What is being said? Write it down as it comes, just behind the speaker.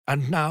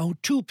And now,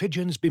 two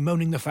pigeons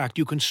bemoaning the fact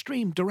you can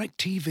stream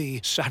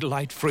DirecTV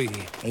satellite-free.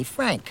 Hey,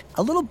 Frank,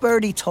 a little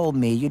birdie told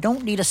me you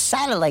don't need a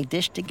satellite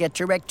dish to get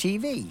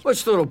DirecTV.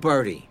 What's little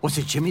birdie? Was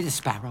it Jimmy the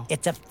Sparrow?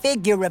 It's a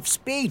figure of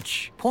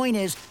speech. Point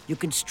is, you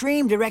can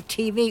stream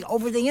DirecTV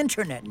over the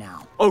internet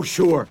now. Oh,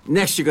 sure.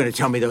 Next you're gonna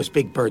tell me those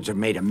big birds are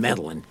made of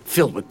metal and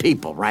filled with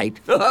people, right?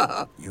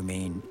 You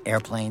mean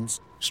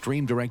airplanes?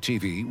 Stream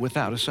DirecTV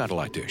without a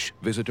satellite dish.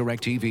 Visit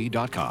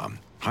DirecTV.com.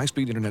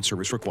 High-speed internet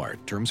service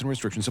required. Terms and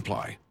restrictions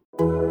apply.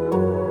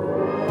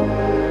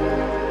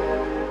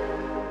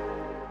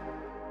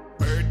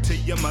 Bird to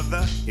your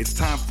mother, it's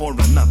time for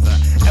another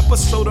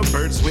episode of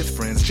Birds with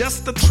Friends.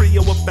 Just a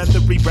trio of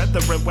feathery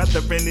brethren,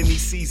 weathering any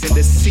season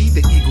to see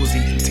the Eagles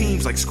eating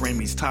teams like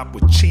Scrammy's top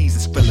with cheese.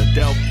 It's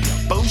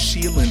Philadelphia. Bo,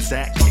 Sheila, and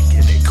Zach kicking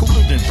it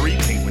cooler than three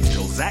penguins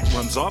till Zach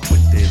runs off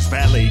with his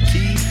valet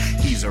keys.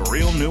 He's a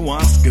real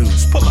nuanced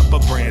goose. Pull up a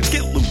branch,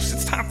 get loose.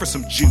 It's time for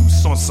some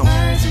juice on some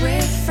Birds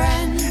with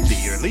Friends.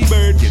 The early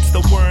bird gets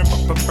the worm,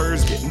 but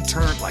prefers getting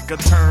turned like a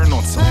turn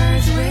on some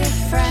Birds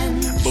with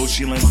Friends. Bo,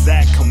 Sheila, and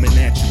Zach coming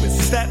at you with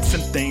stats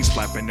and things,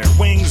 flapping their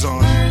wings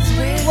on.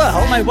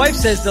 Well, my wife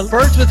says the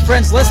Birds with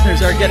Friends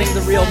listeners are getting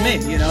the real me.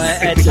 You know,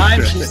 at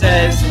times she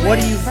says, "What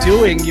are you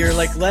doing? You're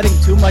like letting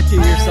too much of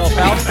yourself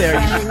out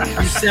there.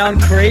 You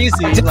sound crazy."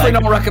 Definitely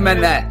don't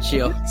recommend that,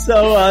 Sheila.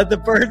 So the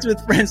Birds with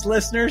Friends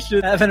listeners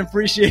should have an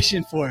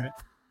appreciation for it.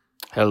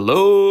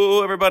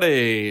 Hello,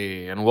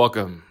 everybody, and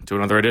welcome to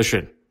another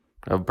edition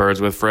of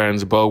Birds with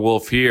Friends. Bo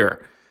Wolf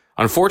here.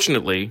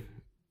 Unfortunately,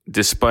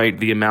 despite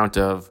the amount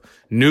of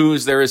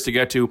news there is to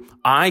get to,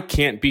 I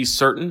can't be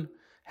certain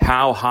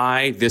how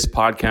high this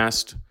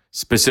podcast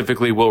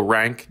specifically will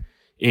rank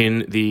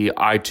in the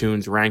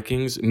iTunes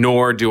rankings,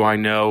 nor do I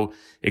know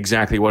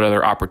exactly what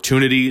other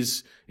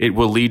opportunities it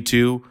will lead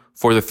to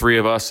for the three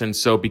of us. And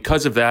so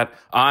because of that,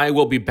 I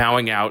will be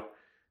bowing out.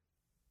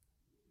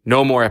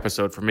 No more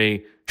episode for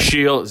me.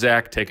 Sheil,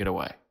 Zach, take it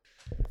away.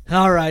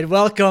 All right,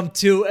 welcome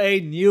to a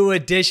new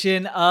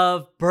edition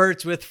of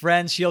Birds with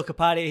Friends. Sheil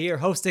Kapadia here,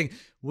 hosting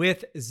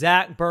with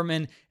Zach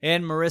Berman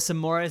and Marissa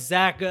Morris.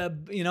 Zach,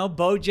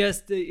 Bo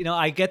just,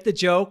 I get the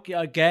joke.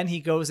 Again, he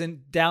goes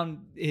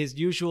down his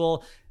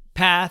usual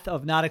path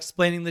of not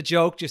explaining the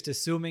joke, just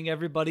assuming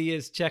everybody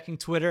is checking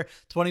Twitter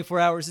 24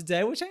 hours a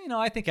day, which,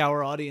 I think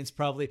our audience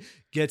probably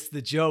gets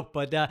the joke,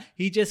 but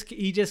he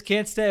just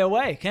can't stay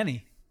away, can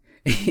he?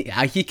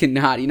 Yeah, he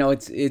cannot.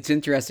 It's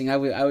interesting. I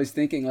was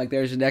thinking like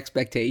there's an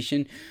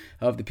expectation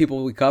of the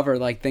people we cover,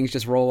 like things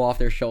just roll off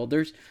their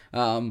shoulders.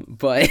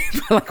 But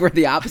like we're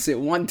the opposite.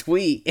 One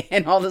tweet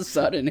and all of a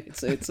sudden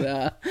it's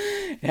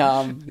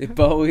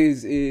Bo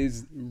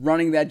is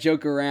running that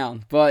joke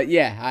around. But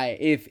yeah,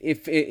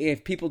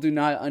 if people do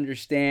not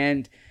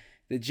understand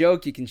the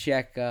joke, you can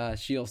check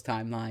Sheil's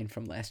timeline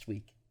from last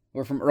week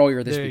or from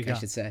earlier this week, I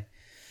should say.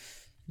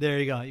 There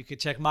you go. You can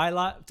check my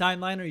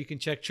timeline or you can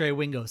check Trey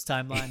Wingo's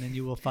timeline and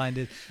you will find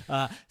it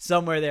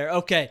somewhere there.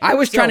 Okay. I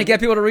was trying to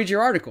get people to read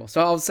your article, so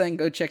I was saying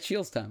go check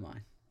Sheil's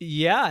timeline.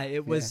 Yeah,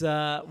 it was,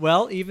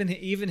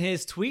 even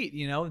his tweet,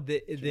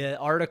 the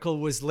article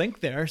was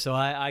linked there, so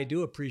I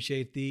do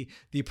appreciate the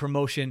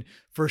promotion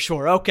for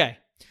sure. Okay.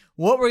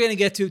 What we're going to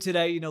get to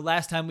today,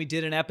 last time we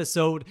did an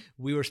episode,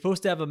 we were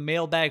supposed to have a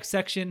mailbag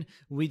section.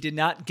 We did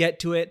not get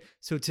to it.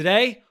 So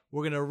today,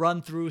 we're going to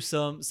run through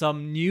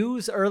some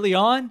news early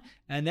on,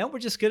 and then we're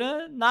just going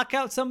to knock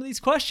out some of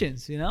these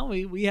questions.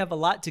 We have a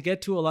lot to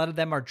get to. A lot of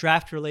them are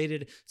draft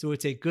related, so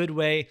it's a good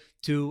way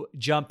to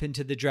jump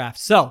into the draft.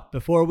 So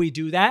before we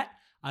do that,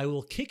 I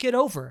will kick it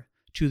over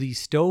to the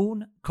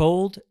Stone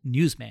Cold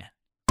Newsman.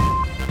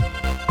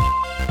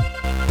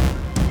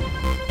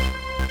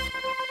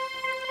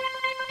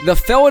 The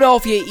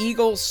Philadelphia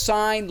Eagles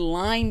signed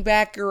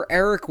linebacker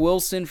Eric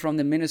Wilson from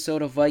the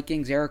Minnesota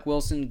Vikings. Eric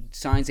Wilson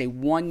signs a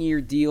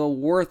one-year deal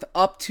worth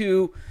up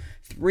to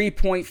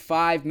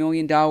 $3.5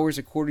 million,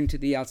 according to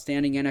the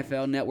outstanding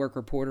NFL Network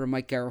reporter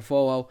Mike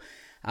Garafolo.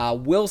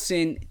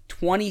 Wilson,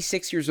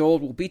 26 years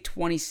old, will be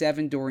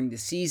 27 during the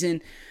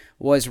season,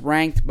 was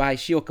ranked by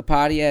Sheil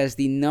Kapadia as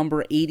the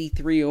number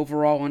 83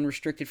 overall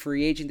unrestricted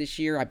free agent this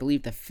year. I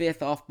believe the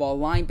fifth off-ball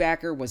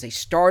linebacker, was a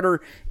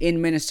starter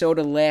in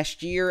Minnesota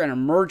last year, an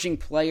emerging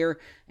player,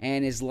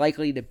 and is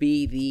likely to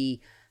be the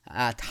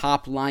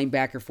top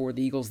linebacker for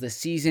the Eagles this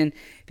season.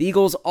 The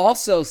Eagles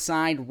also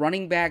signed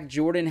running back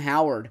Jordan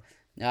Howard.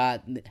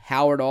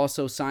 Howard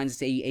also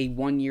signs a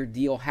one-year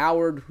deal.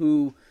 Howard,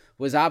 who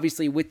was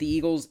obviously with the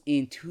Eagles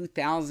in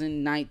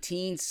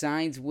 2019,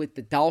 signs with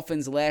the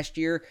Dolphins last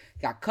year,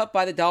 got cut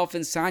by the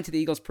Dolphins, signed to the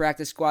Eagles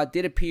practice squad,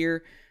 did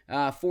appear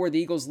for the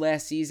Eagles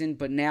last season,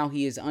 but now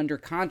he is under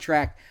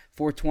contract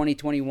for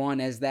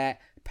 2021 as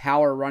that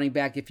power running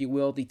back, if you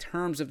will. The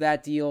terms of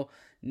that deal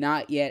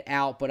not yet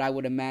out, but I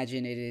would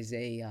imagine it is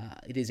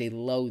a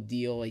low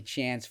deal, a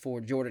chance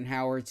for Jordan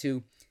Howard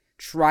to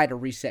try to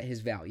reset his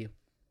value.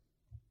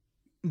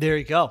 There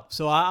you go.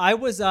 So I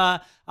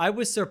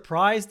was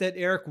surprised that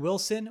Eric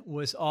Wilson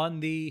was on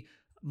the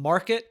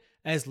market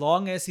as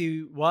long as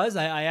he was.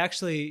 I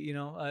actually,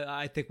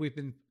 I think we've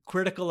been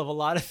critical of a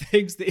lot of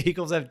things the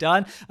Eagles have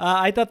done,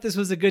 I thought this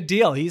was a good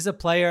deal. He's a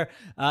player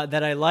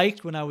that I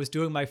liked when I was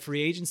doing my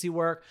free agency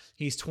work.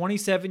 He's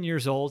 27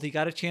 years old. He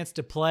got a chance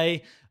to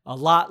play a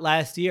lot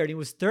last year, and he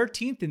was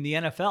 13th in the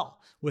NFL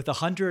with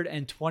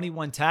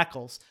 121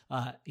 tackles.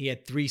 He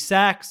had 3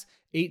 sacks,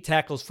 8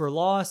 tackles for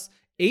loss,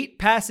 8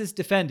 passes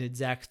defended,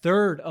 Zach,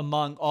 third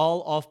among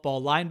all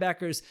off-ball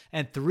linebackers,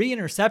 and 3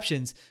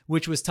 interceptions,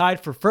 which was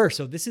tied for first.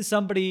 So this is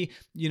somebody,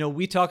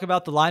 we talk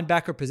about the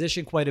linebacker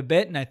position quite a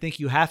bit, and I think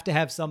you have to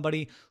have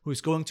somebody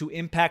who's going to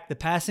impact the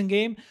passing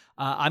game.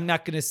 I'm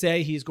not going to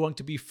say he's going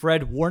to be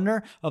Fred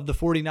Warner of the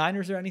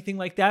 49ers or anything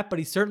like that, but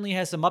he certainly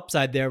has some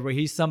upside there where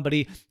he's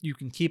somebody you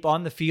can keep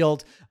on the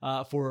field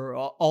for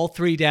all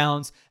 3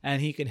 downs,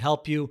 and he can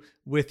help you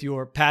with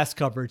your pass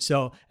coverage.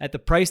 So at the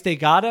price they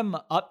got him,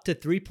 up to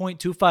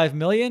 $3.25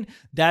 million,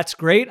 that's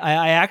great.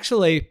 I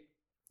actually...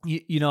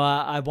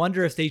 I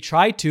wonder if they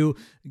tried to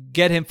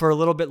get him for a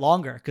little bit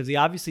longer, because he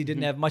obviously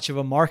didn't have much of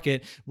a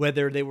market,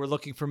 whether they were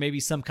looking for maybe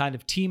some kind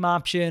of team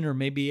option or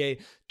maybe a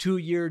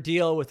 2-year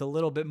deal with a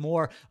little bit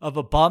more of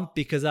a bump,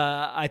 because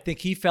I think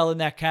he fell in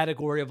that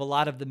category of a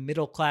lot of the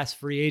middle-class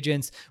free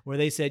agents where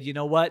they said, you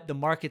know what, the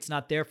market's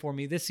not there for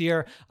me this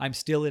year. I'm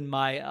still in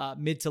my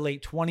mid to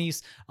late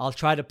 20s. I'll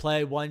try to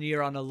play 1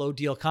 year on a low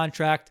deal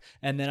contract,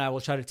 and then I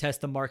will try to test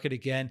the market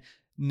again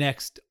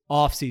next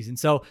offseason.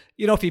 So,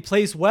 if he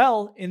plays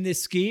well in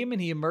this scheme and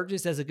he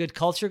emerges as a good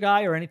culture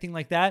guy or anything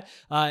like that,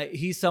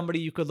 he's somebody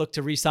you could look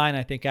to re-sign,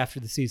 I think, after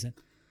the season.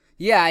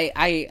 Yeah,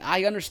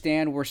 I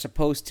understand we're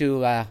supposed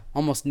to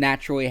almost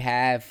naturally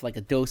have like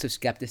a dose of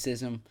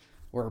skepticism,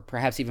 or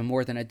perhaps even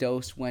more than a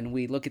dose, when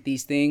we look at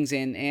these things.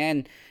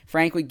 And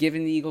frankly,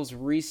 given the Eagles'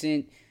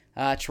 recent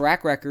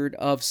track record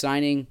of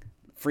signing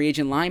free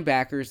agent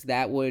linebackers,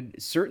 that would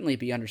certainly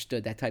be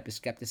understood, that type of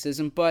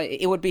skepticism. But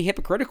it would be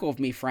hypocritical of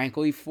me,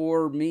 frankly,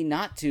 for me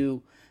not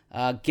to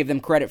give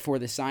them credit for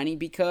the signing,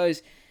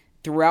 because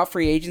throughout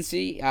free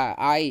agency,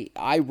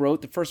 I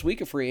wrote the first week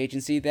of free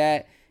agency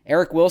that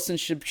Eric Wilson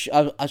should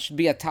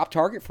be a top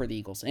target for the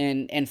Eagles.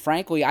 And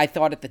frankly, I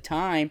thought at the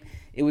time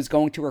it was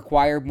going to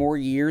require more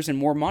years and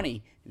more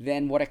money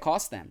than what it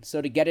cost them.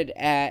 So to get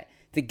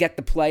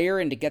the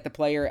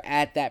player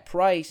at that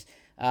price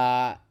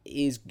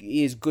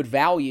is good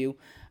value.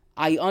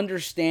 I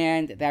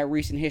understand that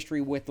recent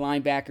history with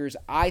linebackers.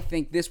 I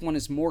think this one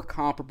is more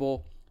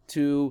comparable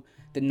to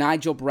the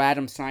Nigel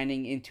Bradham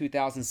signing in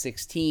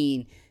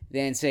 2016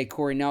 than, say,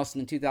 Corey Nelson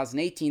in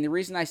 2018. The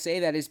reason I say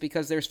that is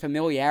because there's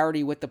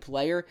familiarity with the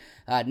player.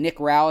 Nick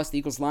Rallis, the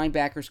Eagles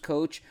linebackers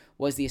coach,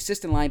 was the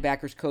assistant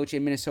linebackers coach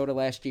in Minnesota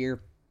last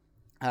year.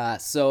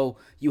 So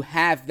you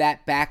have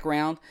that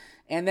background.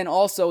 And then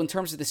also, in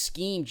terms of the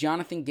scheme,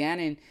 Jonathan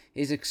Gannon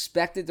is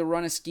expected to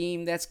run a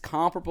scheme that's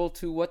comparable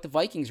to what the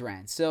Vikings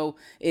ran. So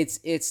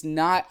it's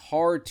not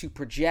hard to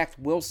project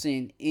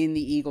Wilson in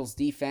the Eagles'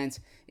 defense.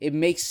 It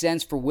makes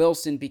sense for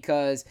Wilson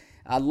because,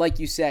 like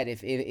you said,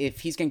 if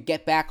he's going to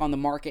get back on the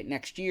market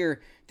next year,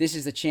 this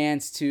is a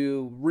chance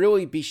to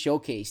really be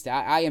showcased.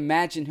 I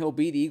imagine he'll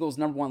be the Eagles'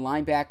 number 1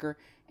 linebacker,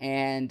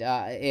 and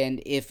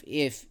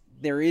if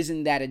there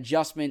isn't that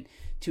adjustment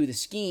to the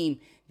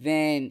scheme,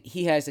 then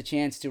he has a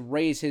chance to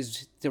raise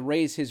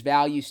his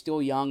value,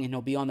 still young, and he'll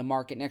be on the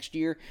market next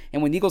year.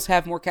 And when the Eagles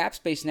have more cap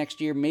space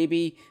next year,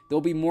 maybe they'll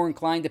be more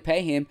inclined to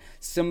pay him,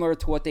 similar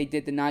to what they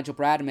did to Nigel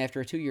Bradham after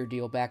a 2-year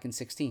deal back in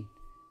 2016.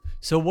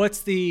 So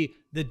what's the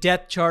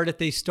depth chart if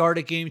they start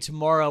a game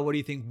tomorrow? What do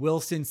you think?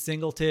 Wilson,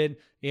 Singleton,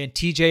 and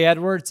TJ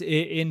Edwards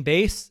in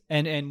base,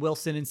 and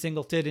Wilson and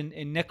Singleton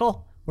in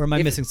nickel? Or am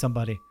I missing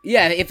somebody?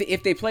 Yeah,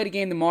 if they played a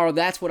game tomorrow,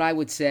 that's what I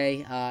would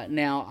say.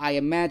 Now, I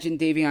imagine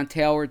Davion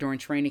Taylor during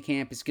training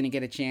camp is going to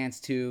get a chance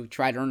to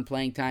try to earn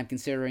playing time,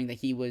 considering that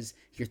he was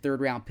your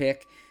 3rd-round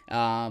pick.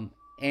 And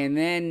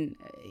then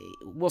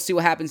we'll see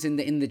what happens in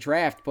the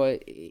draft.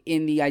 But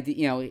in the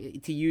idea,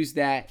 to use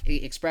that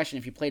expression,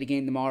 if you played a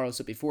game tomorrow,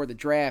 so before the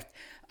draft,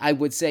 I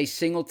would say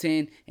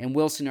Singleton and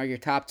Wilson are your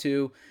top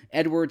 2.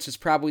 Edwards is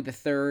probably the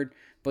 3rd.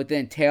 But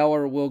then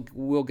Taylor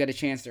will get a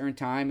chance to earn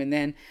time. And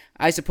then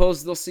I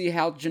suppose they'll see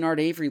how Jannard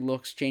Avery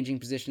looks changing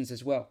positions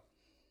as well.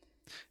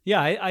 Yeah,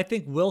 I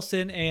think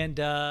Wilson and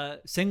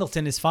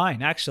Singleton is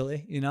fine,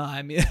 actually.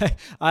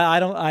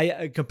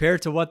 I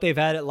compared to what they've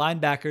had at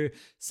linebacker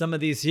some of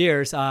these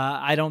years,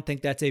 I don't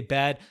think that's a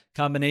bad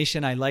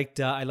combination. I liked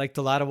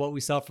a lot of what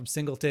we saw from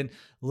Singleton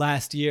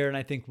last year, and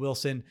I think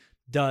Wilson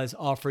does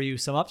offer you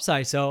some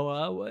upside.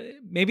 So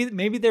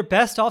maybe their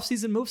best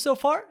offseason move so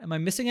far. Am I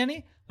missing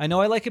any? I know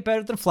I like it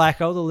better than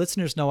Flacco. The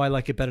listeners know I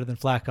like it better than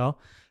Flacco.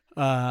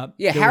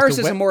 Harris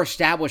is a more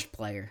established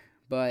player,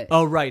 but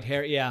right,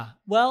 Harris. Yeah.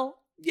 Well,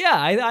 yeah,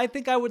 I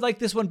think I would like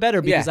this one better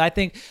because I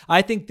think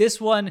this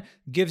one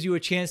gives you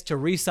a chance to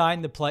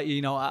re-sign the play.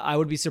 I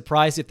would be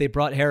surprised if they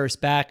brought Harris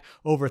back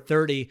over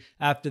 30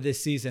 after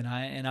this season.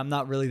 And I'm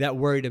not really that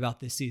worried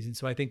about this season.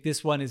 So I think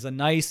this one is a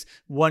nice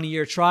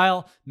 1-year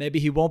trial. Maybe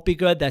he won't be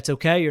good. That's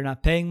okay. You're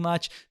not paying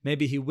much.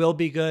 Maybe he will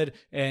be good,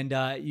 and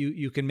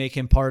you can make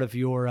him part of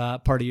your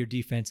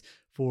defense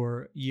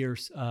for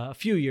years, a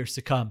few years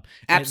to come.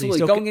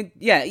 Absolutely.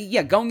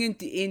 Okay. Going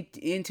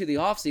into the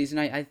offseason,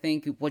 I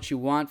think what you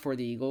want for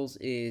the Eagles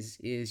is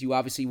you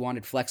obviously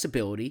wanted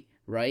flexibility,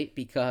 right?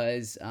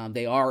 Because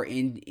they are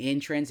in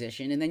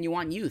transition, and then you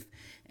want youth.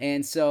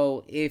 And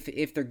so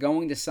if they're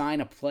going to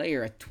sign a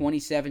player, a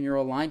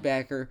 27-year-old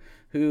linebacker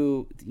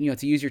who,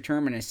 to use your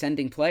term, an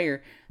ascending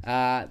player,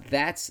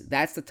 that's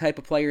the type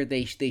of player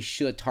they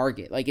should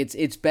target. Like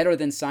it's better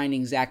than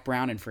signing Zach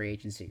Brown in free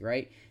agency,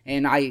 right?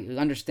 And I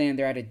understand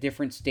they're at a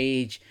different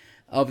stage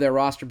of their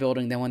roster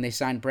building than when they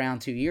signed Brown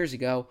 2 years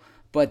ago.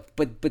 But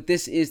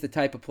this is the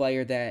type of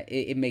player that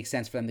it makes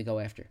sense for them to go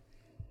after.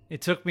 It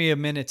took me a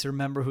minute to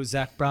remember who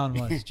Zach Brown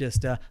was.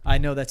 Just I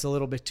know that's a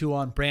little bit too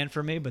on brand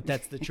for me, but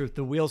that's the truth.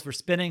 The wheels were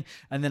spinning,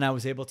 and then I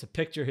was able to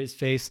picture his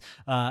face.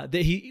 What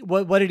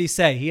did he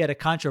say? He had a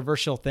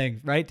controversial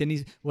thing, right?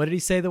 What did he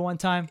say the one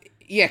time?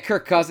 Yeah,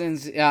 Kirk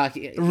Cousins.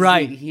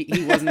 Right.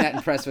 He wasn't that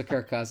impressed with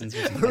Kirk Cousins.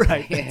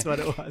 Right. That's what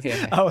it was.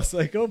 Yeah. I was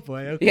like, oh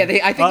boy. Okay.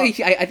 Yeah.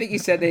 I think he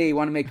said they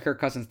want to make Kirk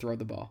Cousins throw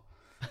the ball.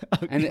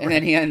 Okay, and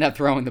then he ended up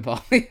throwing the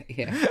ball.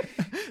 Yeah.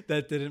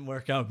 That didn't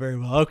work out very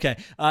well. Okay.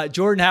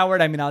 Jordan Howard,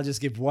 I'll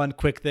just give one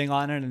quick thing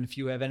on it. And if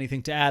you have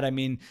anything to add,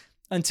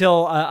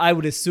 until I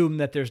would assume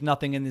that there's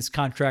nothing in this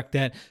contract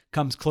that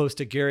comes close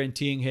to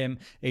guaranteeing him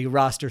a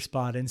roster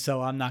spot. And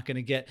so I'm not going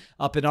to get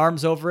up in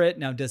arms over it.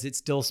 Now, does it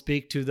still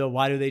speak to the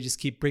why do they just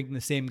keep bringing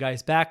the same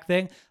guys back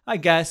thing? I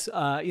guess,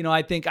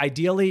 I think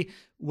ideally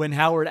when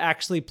Howard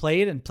actually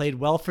played and played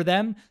well for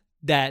them,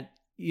 that,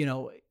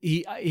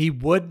 he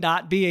would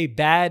not be a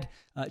bad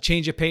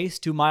change of pace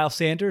to Miles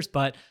Sanders.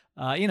 But,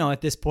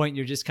 at this point,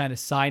 you're just kind of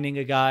signing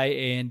a guy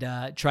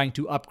and trying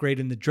to upgrade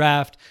in the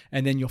draft,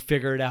 and then you'll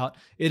figure it out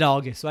in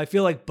August. So I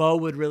feel like Bo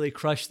would really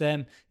crush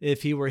them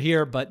if he were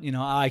here, but,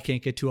 I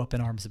can't get too up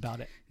in arms about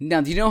it. Now,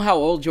 do you know how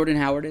old Jordan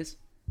Howard is?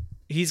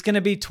 He's going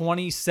to be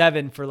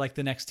 27 for like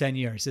the next 10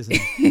 years, isn't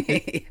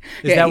he?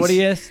 Is that what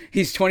he is?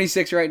 He's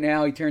 26 right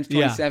now. He turns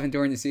 27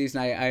 during the season,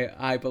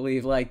 I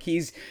believe. Like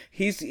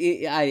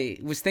I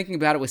was thinking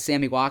about it with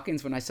Sammy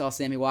Watkins when I saw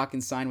Sammy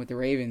Watkins sign with the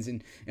Ravens.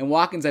 And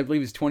Watkins, I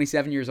believe, is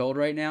 27 years old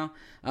right now.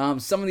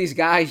 Some of these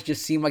guys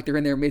just seem like they're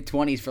in their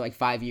mid-20s for like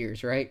 5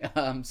 years, right?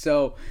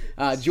 So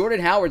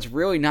Jordan Howard's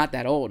really not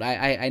that old.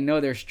 I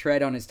know there's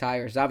tread on his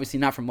tires. Obviously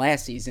not from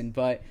last season,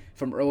 but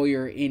from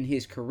earlier in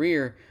his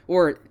career.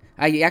 Or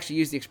I actually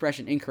used the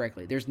expression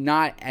incorrectly. There's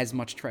not as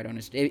much tread on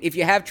his. If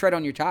you have tread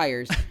on your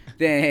tires,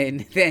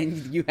 then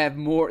you have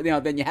more.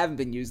 Then you haven't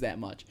been used that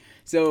much.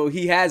 So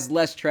he has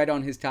less tread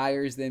on his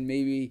tires than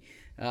maybe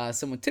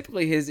someone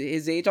typically his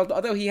age.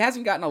 Although he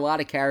hasn't gotten a lot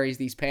of carries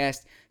these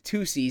past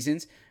 2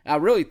 seasons,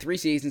 really 3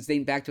 seasons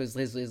dating back to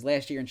his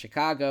last year in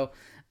Chicago.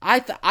 I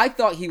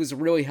thought he was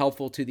really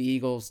helpful to the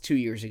Eagles 2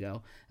 years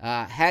ago.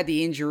 Had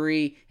the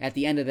injury at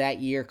the end of that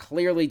year.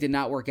 Clearly did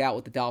not work out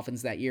with the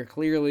Dolphins that year.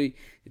 Clearly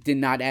did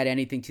not add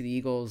anything to the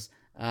Eagles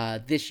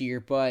this year.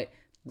 But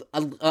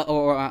in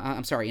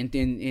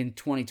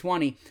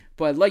 2020.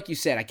 But like you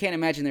said, I can't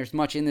imagine there's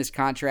much in this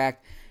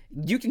contract.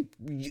 You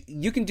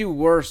can do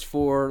worse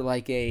for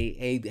like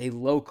a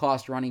low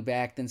cost running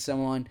back than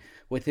someone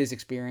with his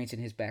experience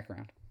and his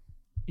background.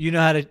 Do you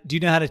know how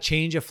to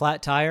change a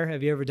flat tire?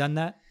 Have you ever done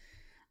that?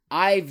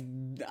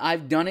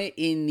 I've done it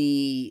in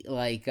the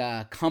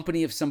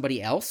company of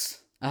somebody else.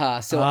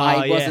 I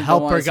wasn't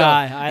helper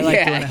guy. I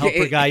like doing a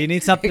helper guy. You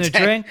need something to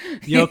drink?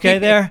 You okay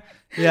there?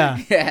 Yeah.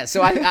 Yeah.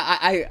 So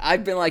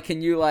I've been like,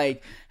 can you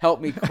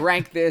help me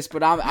crank this?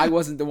 But I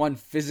wasn't the one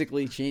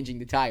physically changing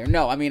the tire.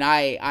 No,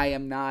 I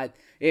am not.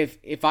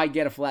 If I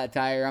get a flat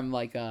tire, I'm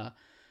like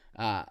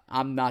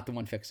I'm not the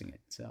one fixing it.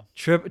 So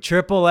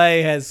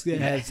AAA has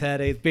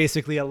had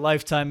basically a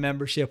lifetime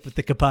membership with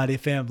the Capote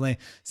family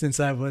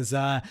since I was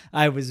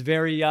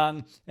very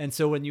young. And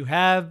so when you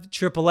have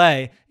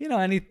AAA,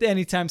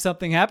 anytime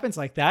something happens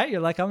like that,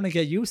 you're like, I'm going to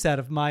get use out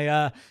of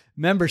my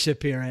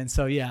membership here. And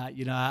so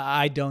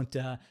I don't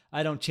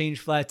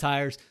change flat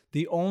tires.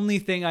 The only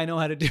thing I know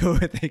how to do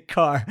with a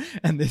car,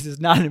 and this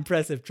is not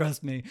impressive,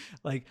 trust me,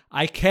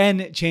 I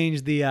can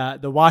change the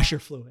washer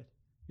fluid.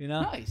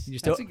 Nice. You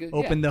just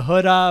open the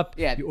hood up.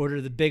 Yeah. You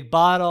order the big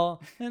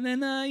bottle, and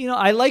then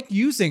I like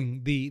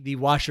using the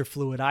washer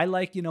fluid. I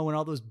like when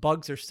all those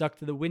bugs are stuck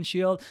to the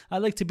windshield. I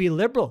like to be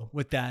liberal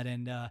with that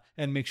and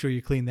make sure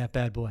you clean that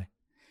bad boy.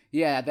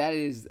 Yeah, that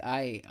is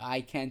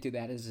I can do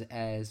that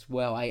as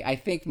well. I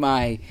think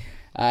I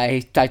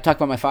talk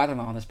about my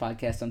father-in-law on this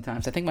podcast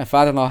sometimes. I think my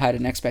father-in-law had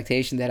an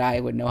expectation that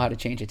I would know how to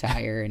change a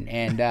tire,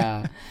 and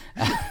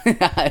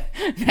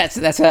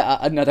that's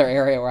another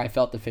area where I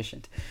felt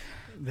deficient.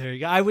 There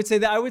you go. I would say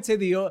the I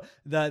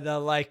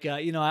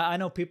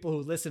know people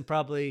who listen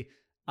probably,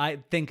 I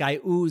think I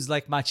ooze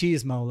like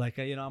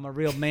machismo, I'm a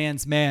real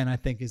man's man, I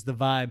think is the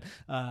vibe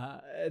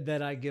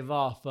that I give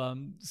off.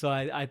 So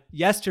I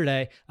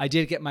yesterday I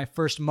did get my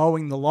first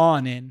mowing the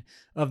lawn in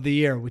of the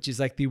year, which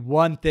is the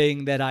one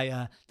thing that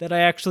I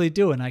actually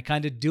do, and I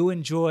kind of do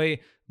enjoy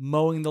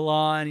mowing the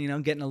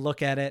lawn, getting a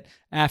look at it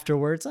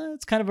afterwards.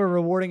 It's kind of a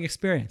rewarding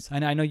experience.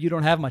 I know you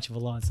don't have much of a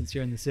lawn since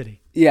you're in the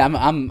city. Yeah,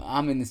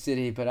 I'm in the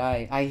city, but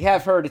I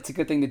have heard it's a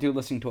good thing to do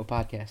listening to a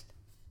podcast.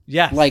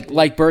 Yes.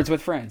 Like Birds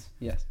with Friends.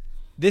 Yes.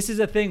 This is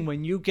a thing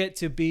when you get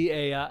to be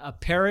a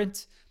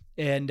parent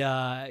and,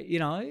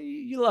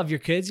 you love your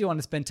kids. You want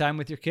to spend time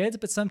with your kids,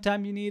 but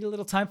sometimes you need a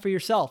little time for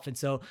yourself. And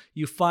so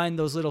you find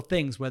those little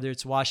things, whether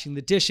it's washing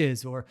the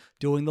dishes or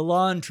doing the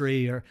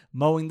laundry or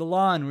mowing the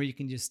lawn, where you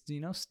can just,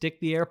 stick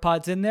the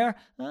AirPods in there,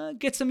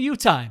 get some you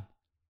time.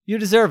 You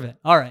deserve it.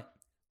 All right.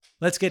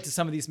 Let's get to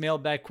some of these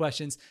mailbag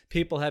questions.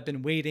 People have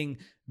been waiting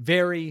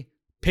very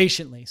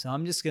patiently. So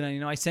I'm just going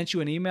to, I sent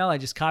you an email. I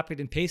just copied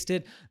and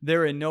pasted.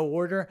 They're in no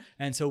order.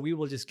 And so we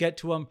will just get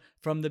to them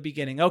from the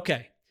beginning.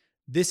 Okay.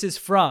 This is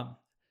from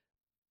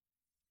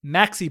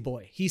Maxi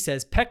Boy. He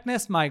says,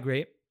 Pecknest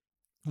migrate.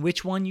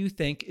 Which one you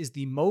think is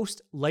the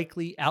most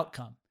likely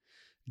outcome?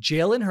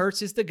 Jalen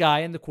Hurts is the guy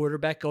and the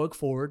quarterback going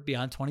forward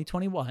beyond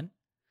 2021.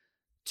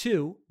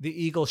 2,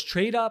 the Eagles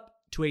trade up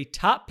to a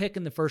top pick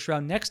in the first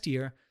round next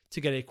year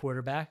to get a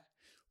quarterback.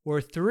 Or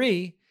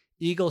 3,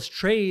 Eagles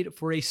trade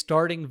for a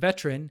starting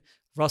veteran,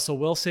 Russell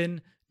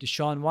Wilson,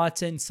 Deshaun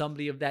Watson,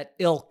 somebody of that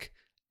ilk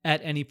at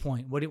any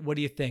point. What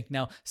do you think?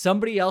 Now,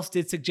 somebody else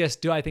did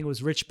suggest, I think it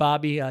was Rich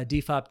Bobby,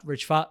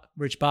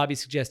 Rich Bobby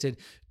suggested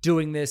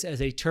doing this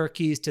as a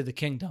turkeys to the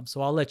kingdom.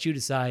 So I'll let you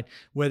decide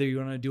whether you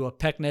want to do a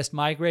Pecknest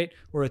migrate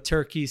or a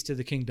turkeys to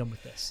the kingdom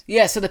with this.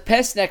 Yeah, so the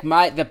Pecknest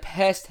migrate,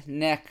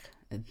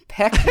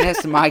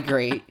 Pecknest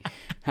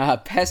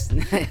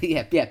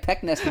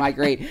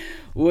migrate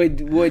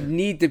would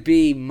need to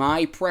be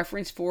my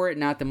preference for it,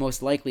 not the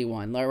most likely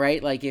one,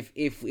 right? Like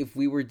if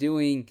we were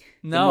doing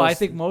I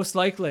think most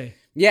likely.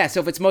 Yeah, so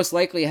if it's most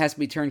likely, it has to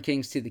be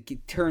turkeys to the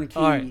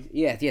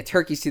right.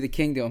 turkeys to the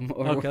kingdom,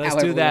 or okay, let's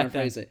however do that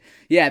then. It.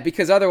 Yeah,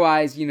 because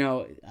otherwise,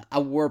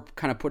 we're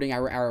kind of putting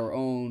our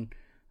own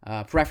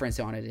preference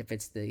on it if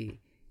it's the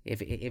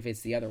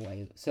other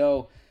way.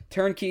 So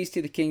turkeys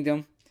to the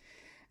kingdom.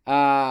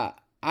 I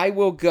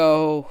will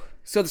go.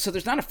 So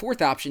there's not a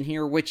fourth option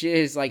here, which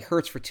is like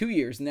Hurts for 2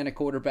 years and then a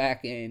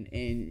quarterback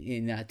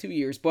in 2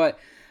 years. But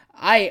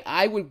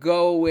I would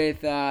go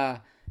with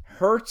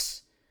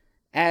Hurts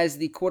as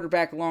the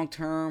quarterback long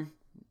term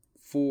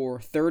for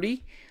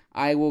 30.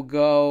 I will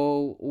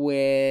go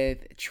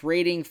with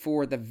trading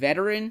for the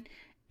veteran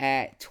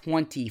at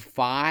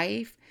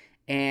 25,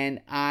 and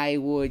I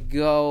would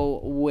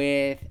go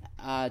with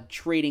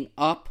trading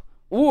up,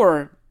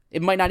 or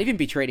it might not even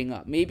be trading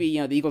up. Maybe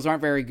the Eagles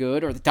aren't very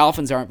good, or the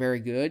Dolphins aren't very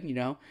good,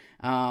 or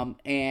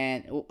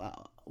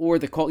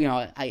the Colts.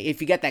 If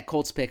you get that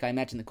Colts pick, I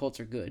imagine the Colts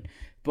are good.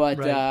 But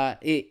right.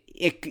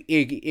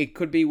 It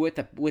could be with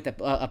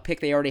a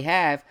pick they already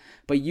have,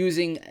 but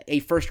using a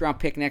first round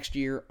pick next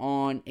year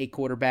on a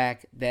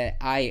quarterback that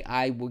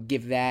I would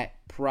give that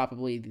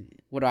probably,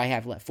 what do I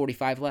have left?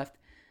 45 left.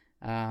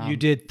 You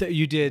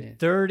did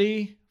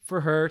 30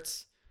 for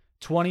Hurts,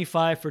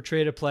 25 for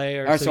trade a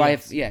player. Or so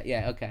yes. I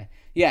have okay.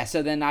 Yeah,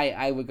 so then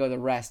I would go the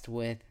rest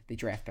with the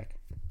draft pick.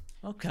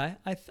 Okay.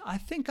 I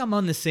think I'm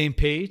on the same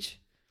page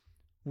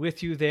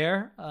with you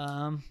there.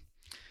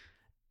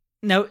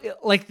 Now,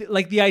 like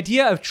the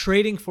idea of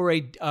trading for a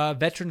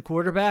veteran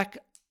quarterback,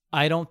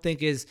 I don't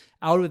think is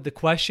out of the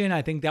question.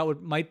 I think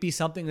that might be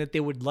something that they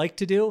would like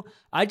to do.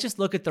 I just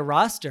look at the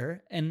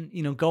roster and,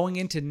 going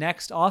into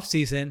next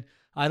offseason,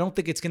 I don't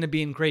think it's going to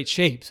be in great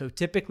shape. So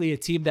typically a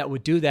team that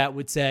would do that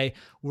would say,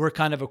 we're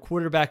kind of a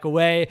quarterback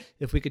away.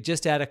 If we could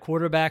just add a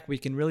quarterback, we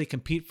can really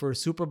compete for a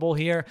Super Bowl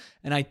here.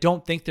 And I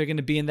don't think they're going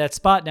to be in that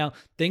spot. Now,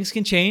 things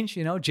can change.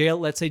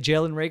 Let's say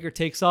Jalen Reagor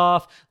takes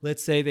off.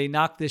 Let's say they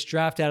knock this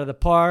draft out of the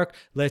park.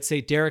 Let's say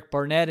Derek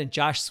Barnett and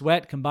Josh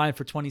Sweat combine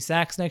for 20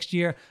 sacks next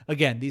year.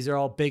 Again, these are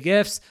all big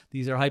ifs.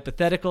 These are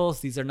hypotheticals.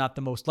 These are not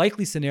the most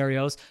likely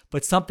scenarios,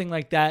 but something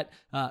like that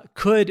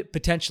could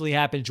potentially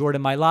happen.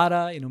 Jordan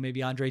Mailata,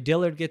 maybe Andre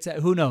Dillard gets it.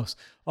 Who knows?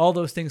 All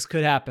those things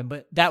could happen,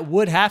 but that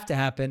would have to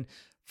happen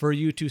for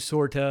you to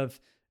sort of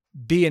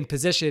be in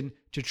position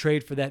to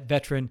trade for that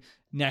veteran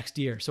next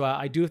year. So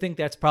I do think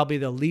that's probably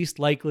the least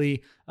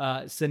likely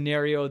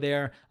scenario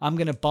there. I'm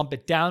going to bump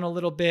it down a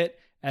little bit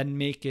and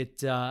make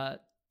it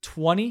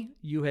 20.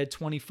 You had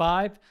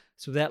 25.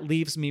 So that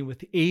leaves me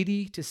with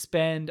 80 to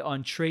spend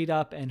on trade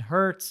up and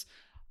Hurts.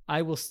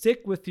 I will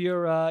stick with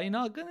your, I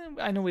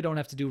know we don't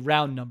have to do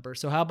round numbers.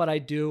 So how about I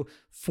do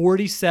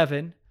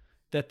 47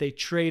 that they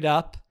trade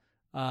up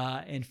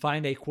and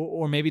find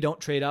or maybe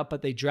don't trade up,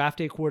 but they draft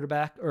a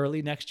quarterback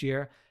early next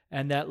year.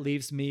 And that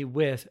leaves me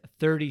with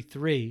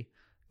 33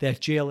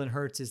 that Jalen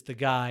Hurts is the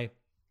guy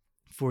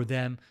for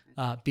them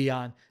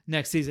beyond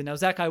next season. Now,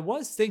 Zach, I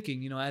was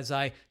thinking, as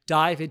I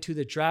dive into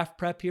the draft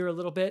prep here a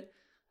little bit,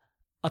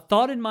 a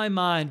thought in my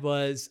mind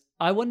was,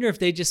 I wonder if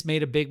they just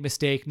made a big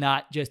mistake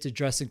not just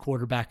addressing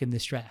quarterback in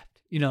this draft.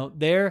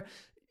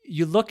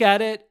 You look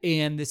at it,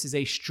 and this is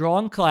a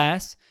strong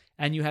class,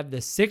 and you have the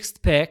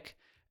 6th pick,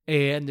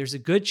 and there's a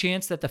good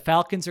chance that the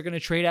Falcons are going to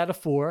trade out of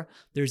 4.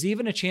 There's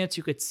even a chance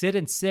you could sit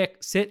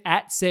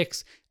at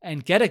 6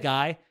 and get a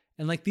guy,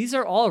 And like, these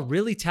are all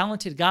really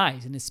talented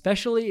guys. And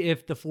especially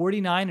if the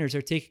 49ers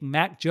are taking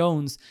Mac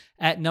Jones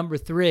at number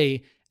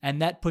 3, and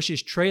that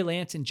pushes Trey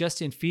Lance and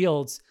Justin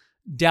Fields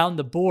down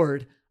the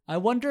board, I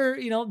wonder,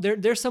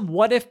 there's some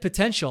what if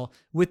potential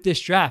with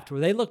this draft where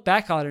they look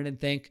back on it and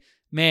think,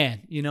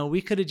 man,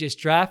 we could have just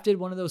drafted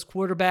one of those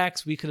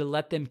quarterbacks. We could have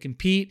let them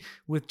compete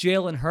with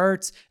Jalen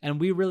Hurts, and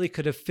we really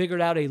could have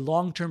figured out a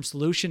long-term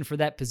solution for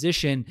that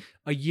position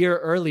a year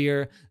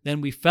earlier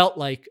than we felt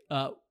like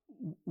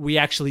we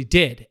actually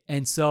did.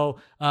 And so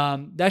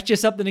that's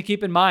just something to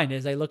keep in mind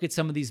as I look at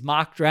some of these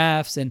mock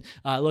drafts and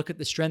look at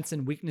the strengths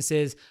and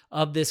weaknesses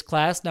of this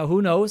class. Now,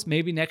 who knows?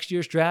 Maybe next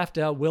year's draft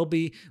will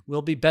be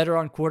better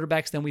on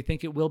quarterbacks than we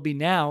think it will be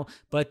now.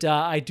 But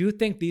I do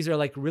think these are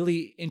like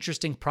really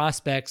interesting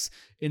prospects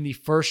in the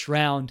first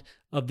round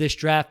of this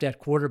draft at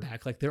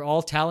quarterback. Like, they're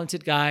all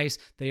talented guys.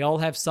 They all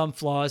have some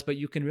flaws, but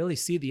you can really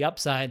see the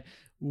upside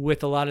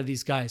with a lot of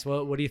these guys.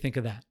 What do you think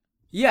of that?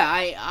 Yeah,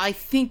 I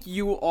think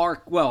you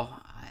are,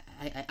 well,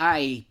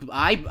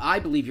 I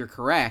believe you're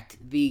correct.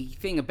 The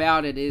thing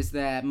about it is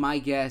that my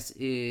guess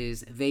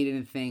is they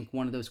didn't think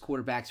one of those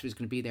quarterbacks was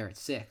going to be there at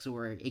 6,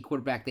 or a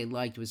quarterback they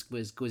liked was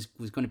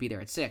going to be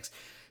there at 6.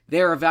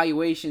 Their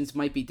evaluations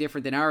might be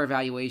different than our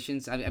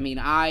evaluations.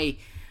 I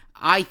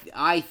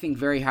think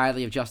very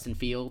highly of Justin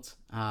Fields.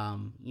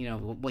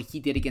 What he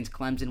did against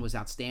Clemson was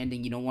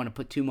outstanding. You don't want to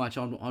put too much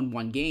on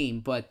one game,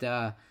 but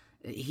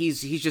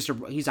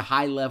he's a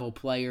high level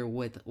player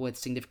with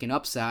significant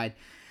upside.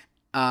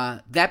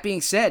 That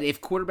being said,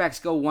 if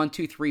quarterbacks go 1,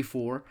 2, 3,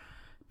 4,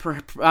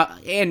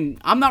 and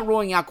I'm not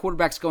ruling out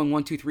quarterbacks going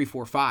 1, 2, 3,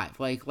 4, 5.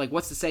 Like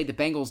what's to say the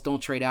Bengals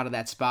don't trade out of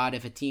that spot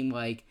if a team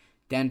like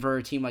Denver,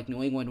 a team like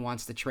New England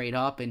wants to trade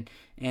up and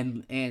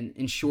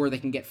ensure they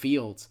can get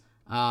Fields.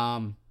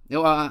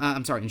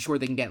 Ensure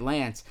they can get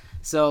Lance.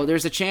 So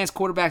there's a chance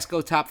quarterbacks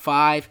go top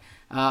 5.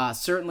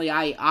 Certainly,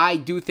 I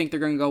do think they're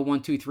going to go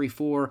 1, 2, 3,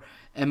 4.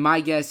 And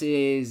my guess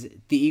is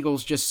the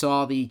Eagles just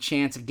saw the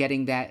chance of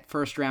getting that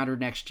first rounder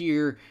next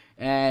year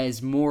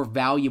as more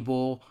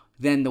valuable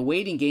than the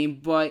waiting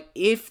game. But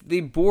if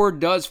the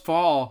board does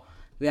fall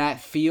that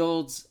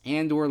Fields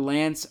and or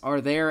Lance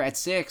are there at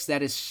 6,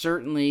 that is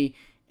certainly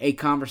a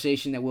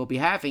conversation that we'll be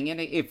having. And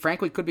it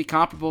frankly could be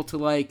comparable to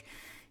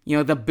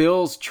the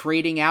Bills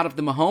trading out of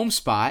the Mahomes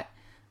spot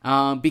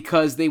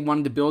because they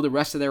wanted to build the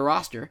rest of their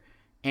roster.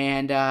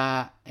 And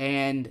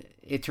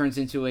it turns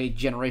into a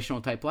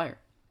generational type player.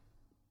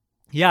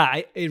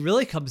 Yeah, it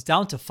really comes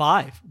down to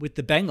 5 with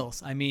the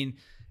Bengals. I mean,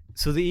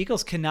 so the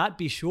Eagles cannot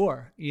be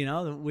sure,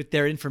 with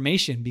their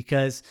information,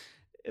 because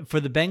for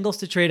the Bengals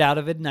to trade out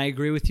of it, and I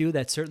agree with you,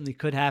 that certainly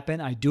could happen.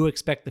 I do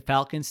expect the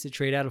Falcons to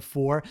trade out of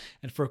 4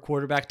 and for a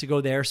quarterback to go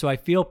there. So I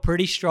feel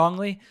pretty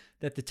strongly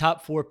that the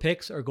top 4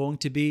 picks are going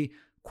to be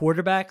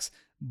quarterbacks.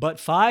 But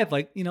 5,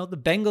 the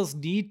Bengals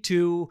need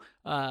to,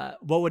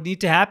 what would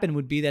need to happen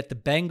would be that the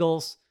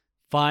Bengals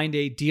find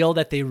a deal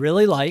that they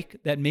really like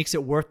that makes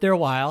it worth their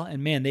while.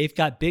 And man, they've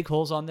got big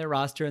holes on their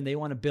roster and they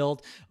want to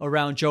build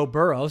around Joe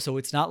Burrow. So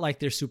it's not like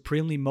they're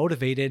supremely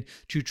motivated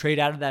to trade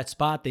out of that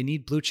spot. They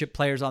need blue chip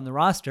players on the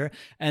roster.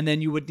 And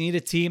then you would need a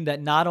team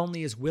that not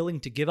only is willing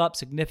to give up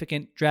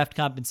significant draft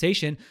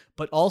compensation,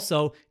 but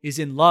also is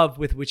in love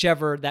with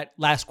whichever that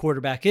last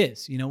quarterback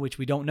is, which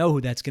we don't know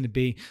who that's going to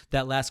be,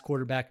 that last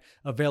quarterback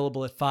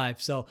available at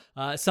 5. So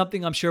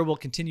something I'm sure we'll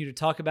continue to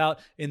talk about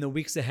in the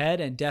weeks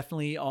ahead and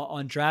definitely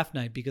on draft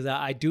night, because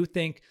I do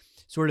think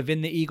sort of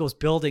in the Eagles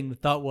building, the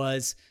thought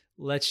was,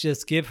 let's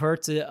just give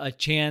Hurts a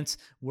chance.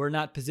 We're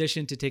not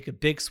positioned to take a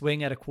big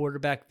swing at a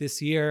quarterback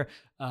this year.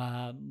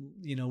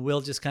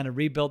 We'll just kind of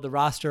rebuild the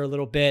roster a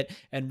little bit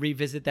and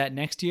revisit that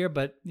next year.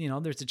 But,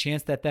 there's a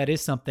chance that is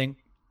something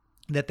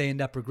that they end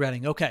up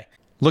regretting. Okay.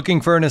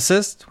 Looking for an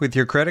assist with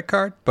your credit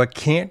card, but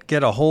can't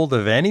get a hold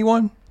of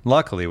anyone?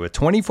 Luckily, with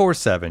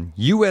 24/7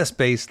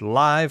 U.S.-based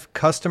live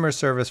customer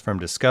service from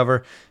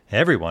Discover,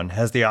 everyone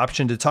has the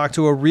option to talk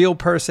to a real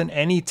person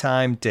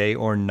anytime, day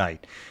or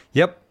night.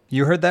 Yep,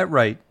 you heard that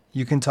right.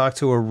 You can talk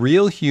to a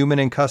real human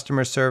in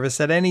customer service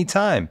at any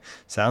time.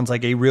 Sounds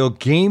like a real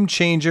game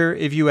changer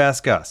if you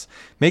ask us.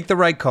 Make the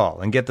right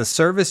call and get the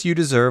service you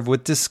deserve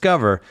with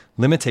Discover.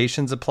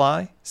 Limitations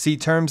apply. See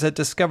terms at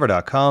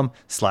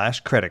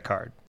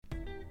discover.com/creditcard.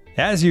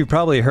 As you've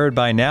probably heard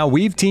by now,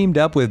 we've teamed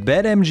up with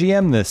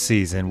BetMGM this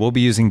season. We'll be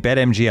using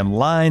BetMGM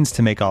lines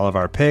to make all of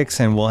our picks,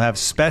 and we'll have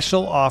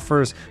special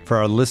offers for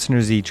our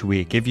listeners each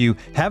week. If you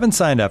haven't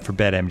signed up for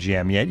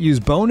BetMGM yet, use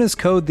bonus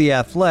code The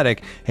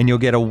Athletic, and you'll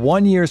get a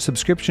 1-year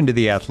subscription to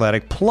The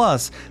Athletic,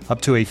 plus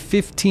up to a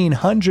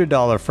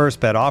 $1,500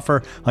 first bet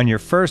offer on your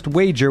first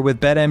wager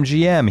with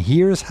BetMGM.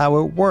 Here's how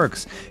it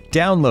works.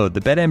 Download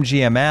the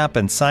BetMGM app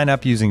and sign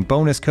up using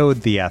bonus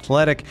code The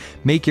Athletic.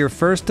 Make your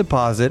first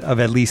deposit of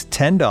at least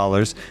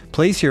 $10.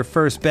 Place your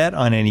first bet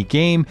on any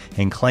game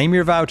and claim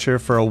your voucher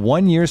for a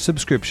 1-year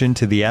subscription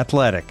to The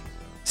Athletic.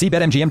 See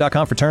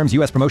BetMGM.com for terms.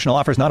 U.S. promotional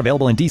offers not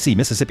available in D.C.,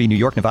 Mississippi, New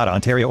York, Nevada,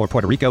 Ontario, or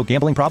Puerto Rico.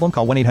 Gambling problem?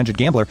 Call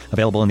 1-800-GAMBLER.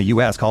 Available in the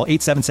U.S. Call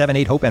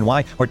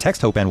 877-8-HOPE-NY or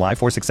text HOPE-NY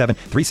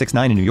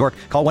 467-369 in New York.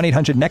 Call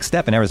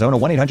 1-800-NEXT-STEP in Arizona.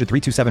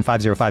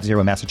 1-800-327-5050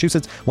 in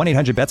Massachusetts.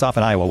 1-800-BETS-OFF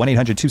in Iowa.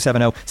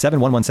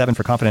 1-800-270-7117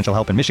 for confidential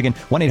help in Michigan.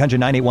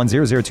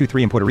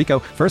 1-800-981-0023 in Puerto Rico.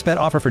 First bet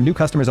offer for new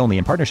customers only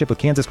in partnership with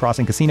Kansas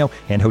Crossing Casino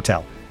and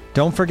Hotel.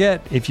 Don't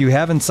forget, if you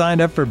haven't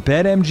signed up for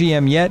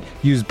BetMGM yet,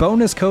 use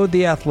bonus code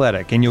The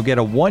Athletic, and you'll get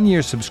a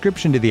 1-year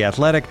subscription to The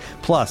Athletic,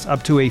 plus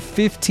up to a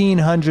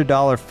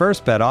 $1,500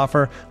 first bet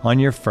offer on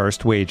your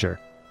first wager.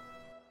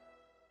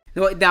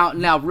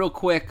 Now, real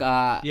quick,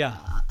 a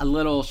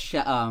little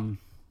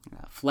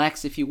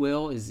flex, if you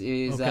will, is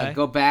Okay.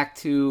 Go back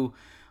to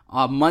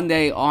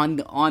Monday on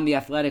The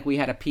Athletic. We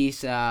had a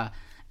piece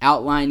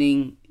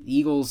outlining the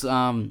Eagles'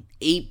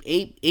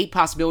 eight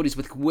possibilities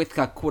with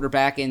a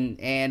quarterback,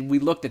 and we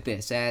looked at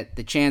this, at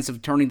the chance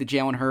of turning to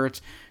Jalen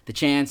Hurts, the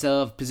chance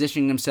of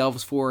positioning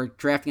themselves for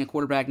drafting a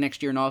quarterback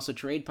next year, and also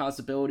trade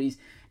possibilities.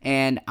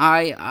 And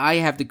I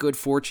have the good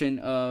fortune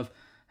of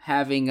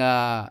having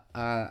a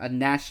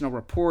national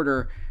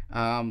reporter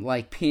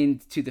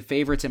pinned to the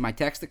favorites in my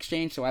text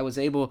exchange. So I was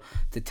able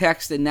to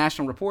text the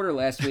national reporter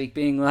last week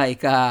being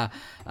like, as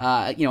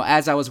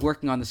I was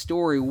working on the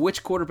story,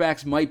 which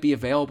quarterbacks might be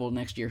available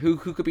next year? Who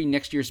could be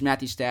next year's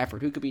Matthew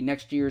Stafford? Who could be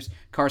next year's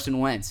Carson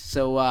Wentz?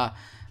 So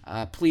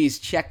please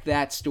check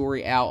that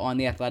story out on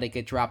The Athletic.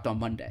 It dropped on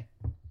Monday.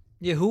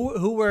 Yeah,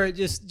 who were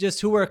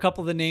who were a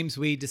couple of the names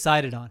we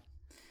decided on?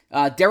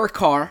 Derek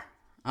Carr.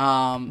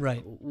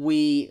 Right.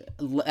 We,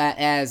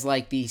 as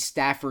like the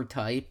Stafford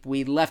type,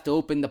 we left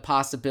open the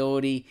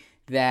possibility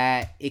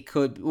that it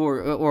could,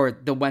 or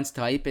the Wentz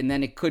type, and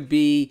then it could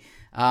be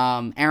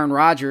Aaron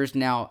Rodgers.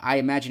 Now, I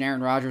imagine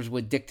Aaron Rodgers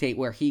would dictate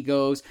where he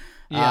goes.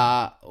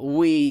 Yeah.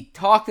 We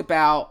talked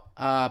about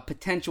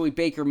potentially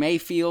Baker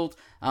Mayfield,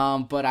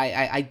 but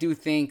I do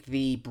think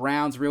the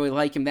Browns really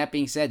like him. That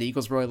being said, the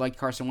Eagles really liked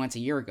Carson Wentz a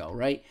year ago,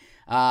 right?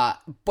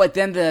 But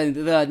then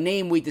the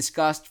name we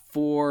discussed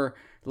for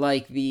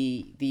like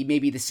the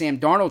maybe the Sam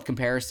Darnold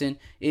comparison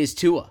is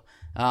Tua.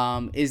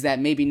 Is that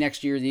maybe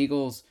next year the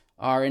Eagles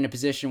are in a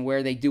position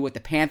where they do what the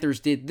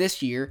Panthers did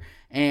this year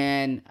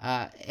and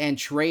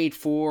trade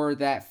for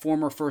that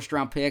former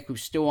first-round pick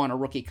who's still on a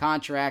rookie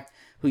contract,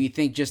 who you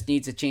think just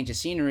needs a change of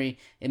scenery,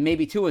 and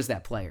maybe Tua's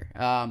that player.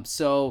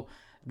 So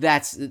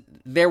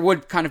there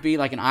would kind of be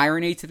like an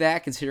irony to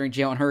that, considering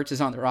Jalen Hurts is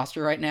on the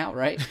roster right now,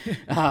 right?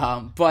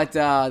 But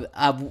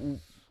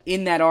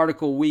in that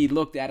article, we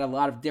looked at a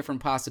lot of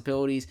different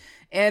possibilities.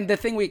 And the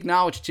thing we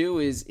acknowledged, too,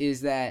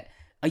 is that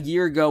a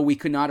year ago, we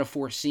could not have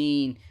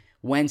foreseen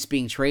Wentz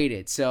being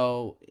traded.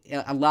 So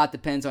a lot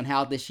depends on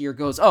how this year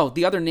goes. Oh,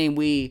 the other name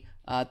we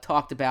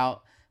talked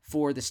about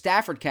for the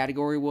Stafford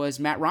category was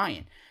Matt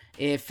Ryan.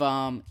 If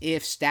the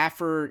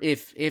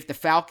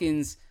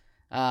Falcons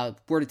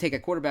were to take a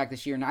quarterback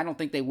this year, and I don't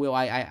think they will,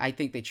 I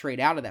think they trade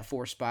out of that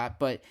 4 spot,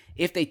 but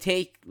if they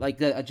take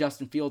like a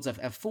Justin Fields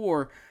at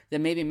 4,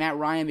 then maybe Matt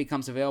Ryan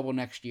becomes available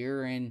next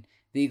year, and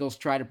the Eagles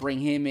try to bring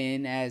him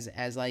in as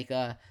like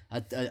a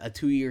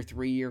 2-year,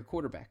 3-year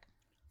quarterback.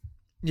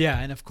 Yeah,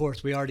 and of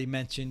course, we already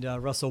mentioned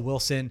Russell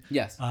Wilson.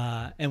 Yes.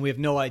 And we have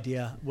no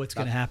idea what's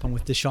going to happen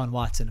with Deshaun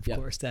Watson, of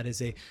course. That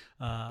is a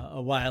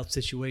wild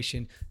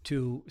situation,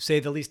 to say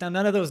the least. Now,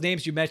 none of those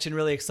names you mentioned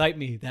really excite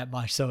me that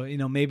much. So,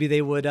 maybe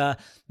they would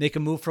make a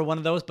move for one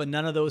of those, but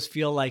none of those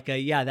feel like,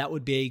 that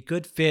would be a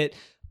good fit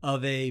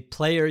of a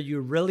player you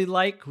really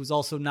like, who's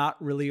also not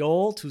really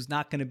old, who's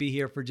not going to be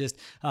here for just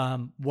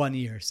 1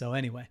 year. So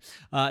anyway,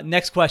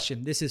 next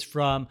question. This is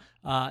from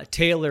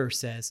Taylor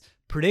says,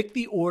 predict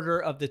the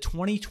order of the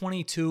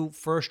 2022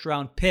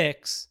 first-round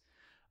picks,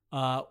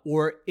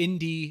 or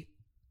Indy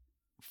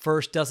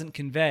first doesn't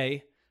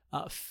convey,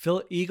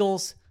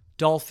 Eagles,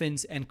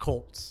 Dolphins, and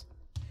Colts.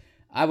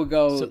 I would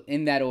go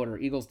in that order: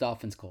 Eagles,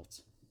 Dolphins,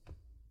 Colts.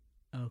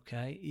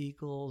 Okay,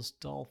 Eagles,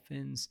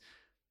 Dolphins,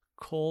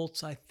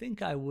 Colts. I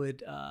think I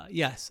would,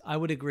 yes, I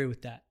would agree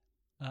with that.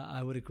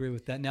 I would agree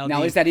with that.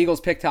 Now is that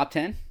Eagles pick top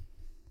 10?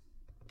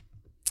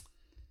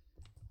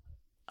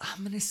 I'm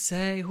going to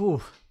say,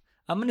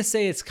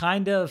 it's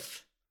kind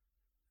of,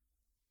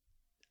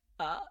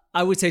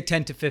 I would say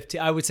 10 to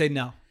 15. I would say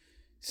no.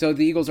 So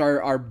the Eagles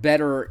are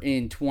better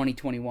in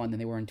 2021 than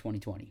they were in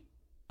 2020.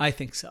 I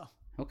think so.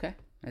 Okay,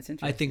 that's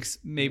interesting. I think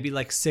maybe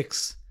like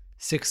 6-7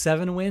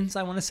 wins,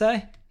 I want to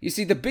say. You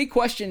see, the big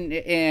question,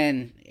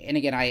 and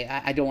again,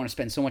 I don't want to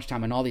spend so much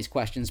time on all these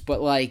questions,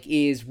 but like,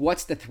 is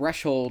what's the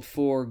threshold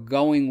for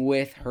going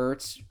with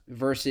Hurts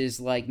versus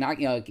like not,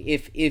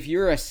 if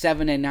you're a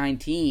 7-9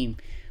 team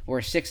or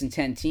a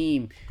 6-10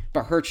 team,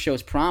 but Hurts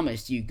shows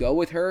promise, do you go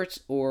with Hurts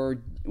or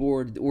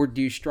do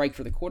you strike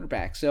for the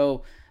quarterback?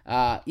 So,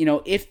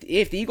 if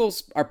the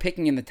Eagles are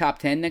picking in the top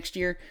 10 next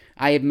year,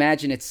 I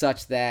imagine it's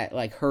such that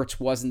like Hurts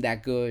wasn't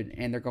that good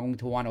and they're going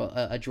to want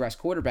to address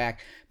quarterback.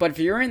 But if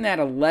you're in that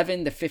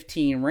 11 to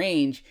 15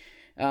 range,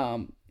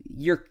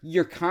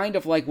 you're kind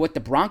of like what the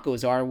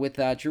Broncos are with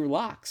Drew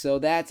Lock.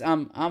 So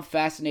I'm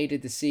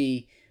fascinated to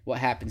see what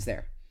happens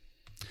there.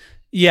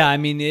 Yeah, I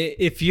mean,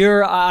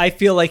 I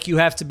feel like you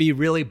have to be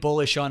really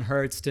bullish on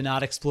Hurts to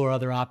not explore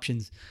other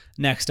options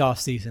next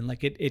offseason.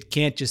 Like it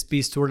can't just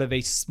be sort of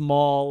a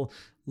small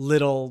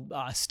little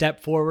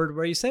step forward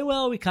where you say,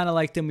 well, we kind of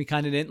liked him, we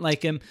kind of didn't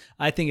like him.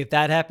 I think if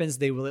that happens,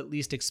 they will at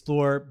least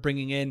explore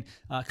bringing in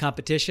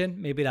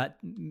competition, maybe not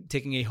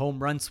taking a home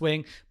run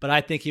swing, but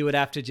I think he would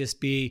have to just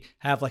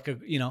have like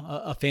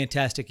a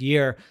fantastic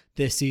year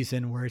this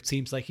season where it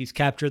seems like he's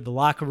captured the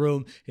locker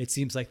room. It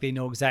seems like they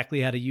know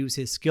exactly how to use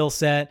his skill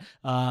set,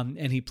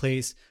 and he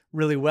plays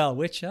really well,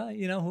 which,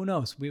 who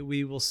knows?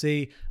 We will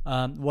see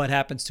what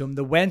happens to him.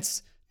 The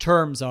Wentz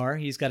terms are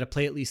he's got to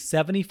play at least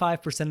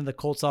 75% of the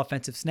Colts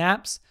offensive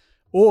snaps,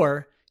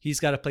 or he's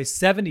got to play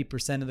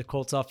 70% of the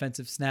Colts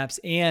offensive snaps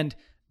and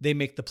they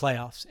make the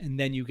playoffs. And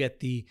then you get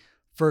the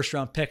first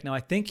round pick. Now, I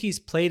think he's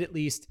played at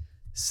least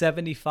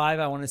 75,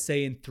 I want to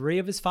say, in 3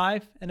 of his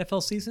 5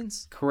 NFL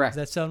seasons. Correct.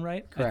 Does that sound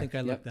right? Correct. I think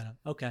I looked that up.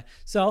 Okay.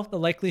 So the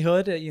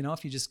likelihood,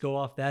 if you just go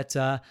off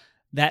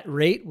that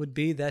rate would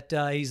be that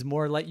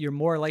you're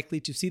more likely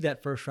to see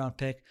that first round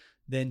pick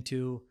than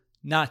to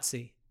not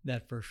see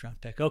that first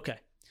round pick. Okay.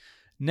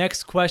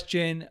 Next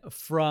question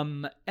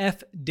from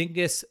F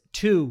Dingus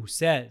 2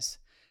 says,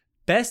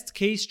 best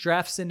case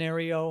draft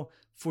scenario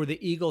for the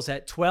Eagles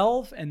at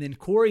 12. And then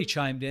Corey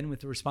chimed in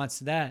with a response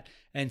to that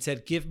and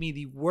said, give me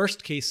the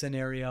worst case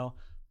scenario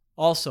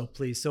also,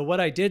 please. So what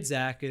I did,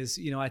 Zach, is,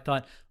 I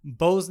thought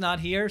Bo's not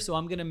here, so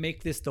I'm going to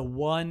make this the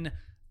one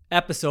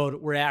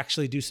episode where I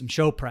actually do some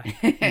show prep.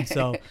 And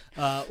so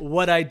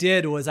what I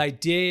did was I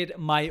did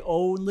my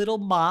own little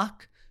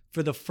mock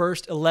for the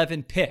first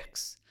 11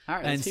 picks. All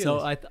right, and so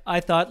I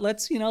thought,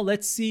 let's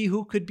see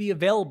who could be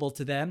available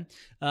to them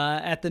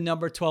at the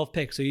number 12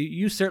 pick. So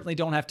you certainly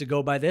don't have to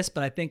go by this,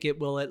 but I think it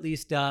will at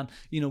least,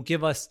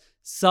 give us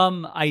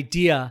some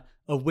idea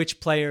of which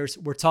players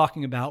we're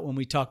talking about when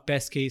we talk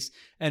best case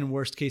and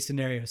worst case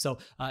scenario. So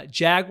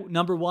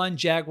number 1,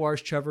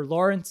 Jaguars, Trevor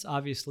Lawrence,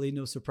 obviously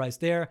no surprise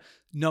there.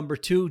 Number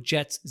 2,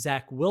 Jets,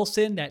 Zach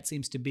Wilson. That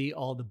seems to be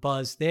all the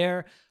buzz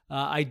there.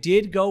 I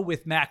did go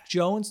with Mac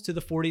Jones to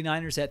the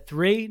 49ers at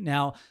 3.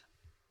 Now,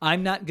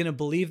 I'm not going to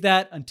believe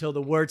that until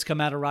the words come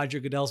out of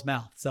Roger Goodell's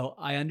mouth. So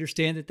I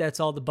understand that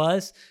that's all the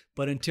buzz,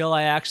 but until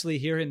I actually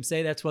hear him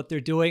say that's what they're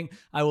doing,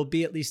 I will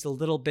be at least a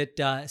little bit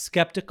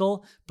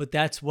skeptical. But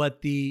that's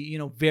what the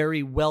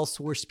very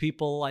well-sourced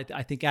people,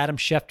 I think Adam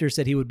Schefter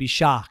said he would be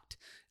shocked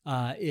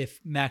if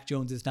Mac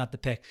Jones is not the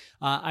pick.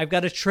 I've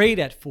got a trade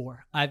at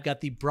 4. I've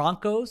got the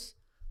Broncos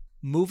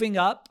moving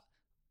up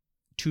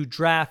to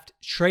draft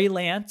Trey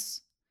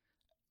Lance.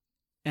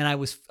 And I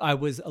was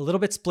a little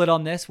bit split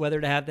on this,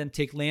 whether to have them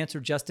take Lance or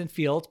Justin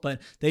Fields,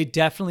 but they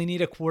definitely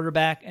need a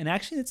quarterback. And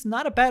actually, it's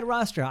not a bad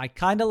roster. I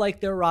kind of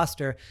like their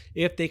roster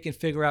if they can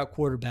figure out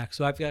quarterback.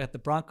 So I've got the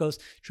Broncos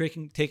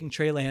taking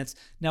Trey Lance.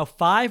 Now,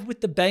 5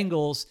 with the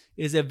Bengals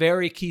is a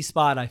very key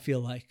spot, I feel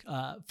like,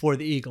 for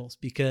the Eagles,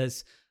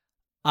 because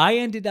I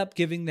ended up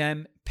giving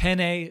them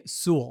Penei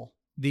Sewell,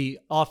 the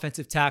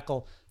offensive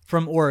tackle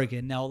from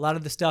Oregon. Now, a lot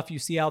of the stuff you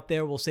see out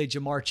there will say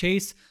Jamar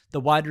Chase, the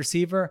wide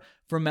receiver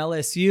from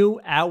LSU.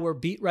 Our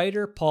beat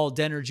writer, Paul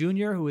Denner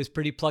Jr., who is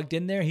pretty plugged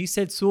in there, he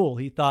said Sewell.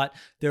 He thought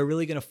they're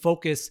really going to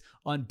focus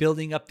on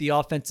building up the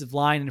offensive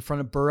line in front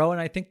of Burrow, and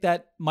I think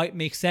that might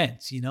make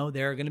sense.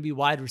 There are going to be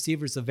wide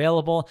receivers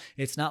available.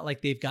 It's not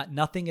like they've got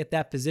nothing at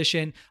that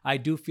position. I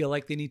do feel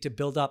like they need to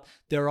build up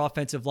their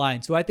offensive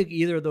line. So I think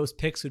either of those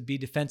picks would be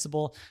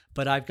defensible,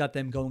 but I've got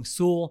them going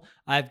Sewell.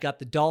 I've got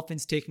the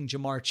Dolphins taking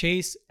Jamar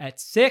Chase at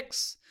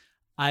 6.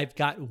 I've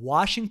got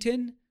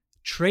Washington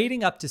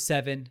trading up to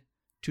 7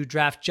 to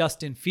draft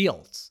Justin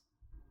Fields.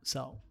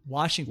 So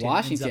Washington.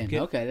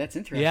 Okay, that's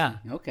interesting. Yeah.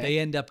 Okay. They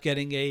end up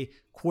getting a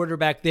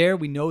quarterback there.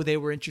 We know they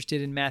were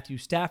interested in Matthew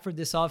Stafford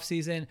this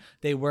offseason.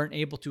 They weren't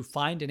able to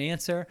find an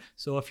answer.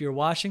 So if you're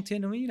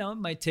Washington, it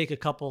might take a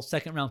couple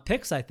second-round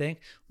picks, I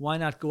think. Why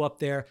not go up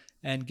there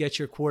and get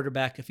your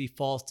quarterback if he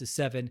falls to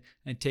 7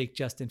 and take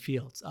Justin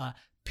Fields?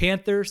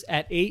 Panthers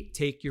at 8,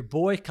 take your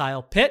boy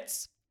Kyle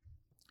Pitts.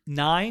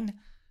 9,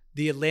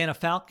 the Atlanta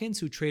Falcons,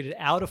 who traded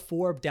out of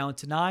 4 down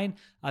to 9.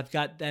 I've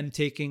got them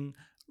taking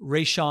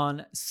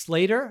Rashawn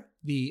Slater,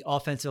 the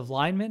offensive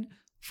lineman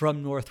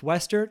from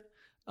Northwestern.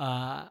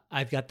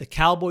 I've got the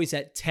Cowboys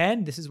at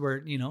 10. This is where,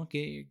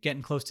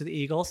 getting close to the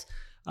Eagles.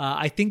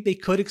 I think they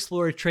could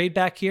explore a trade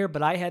back here,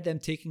 but I had them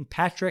taking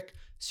Patrick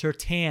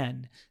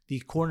Surtain, the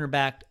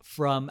cornerback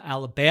from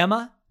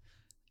Alabama.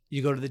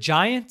 You go to the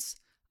Giants.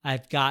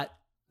 I've got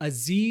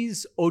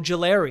Azeez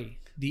Ojulari,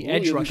 the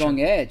edge rusher.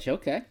 Going edge,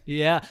 okay.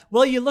 Yeah.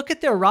 Well, you look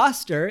at their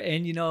roster,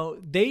 and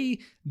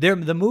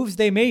the moves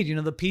they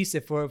made. The piece.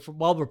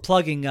 While we're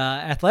plugging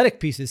athletic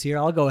pieces here,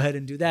 I'll go ahead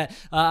and do that.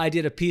 I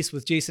did a piece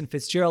with Jason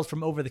Fitzgerald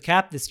from Over the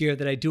Cap this year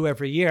that I do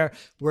every year,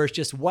 where it's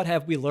just what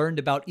have we learned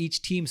about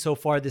each team so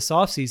far this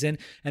offseason.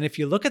 And if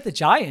you look at the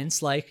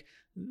Giants,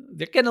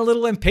 they're getting a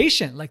little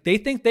impatient. They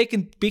think they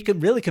can be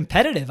really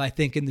competitive, I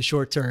think, in the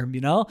short term.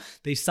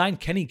 They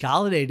signed Kenny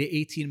Golladay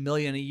to $18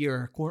 million a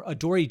year,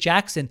 Adoree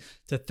Jackson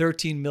to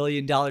 $13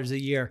 million a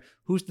year.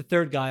 Who's the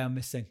third guy I'm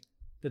missing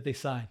that they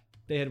signed?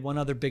 They had one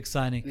other big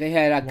signing. They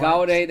had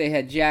Galladay, they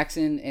had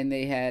Jackson, and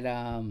they had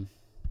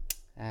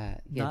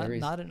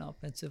not an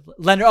offensive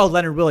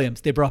Leonard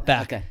Williams. They brought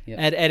back at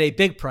a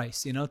big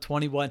price,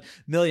 $21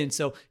 million.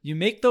 So you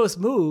make those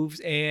moves,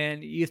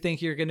 and you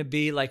think you're going to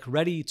be like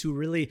ready to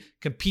really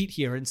compete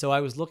here. And so I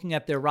was looking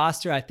at their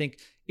roster. I think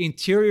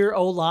interior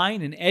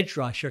O-line and edge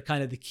rush are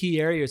kind of the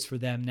key areas for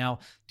them. Now,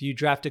 do you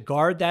draft a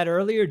guard that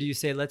early, or do you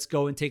say, let's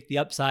go and take the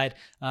upside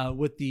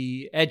with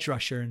the edge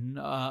rusher? And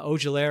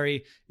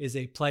Ojulari is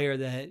a player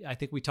that I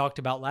think we talked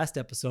about last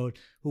episode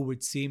who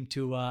would seem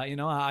to,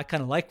 I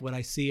kind of like what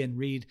I see and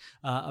read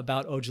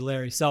about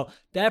Ojulari. So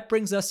that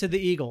brings us to the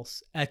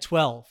Eagles at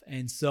 12.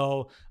 And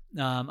so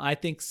I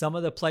think some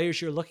of the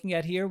players you're looking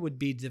at here would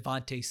be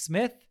Devontae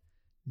Smith,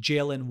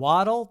 Jalen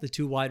Waddle, the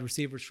two wide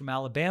receivers from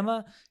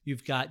Alabama.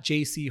 You've got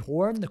J.C.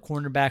 Horn, the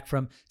cornerback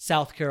from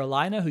South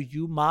Carolina, who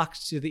you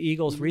mocked to the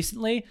Eagles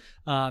recently.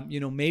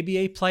 Maybe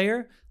a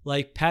player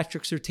like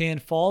Patrick Surtain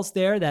falls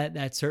there.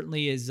 That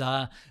certainly is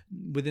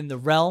within the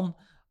realm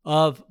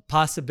of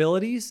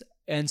possibilities.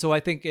 And so I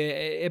think,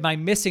 am I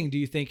missing, do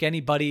you think,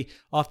 anybody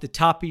off the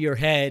top of your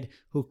head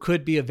who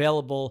could be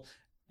available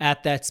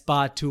at that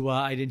spot to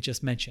I didn't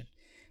just mention?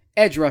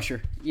 Edge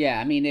rusher.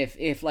 Yeah, I mean,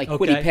 if like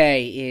Kwity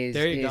Paye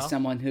is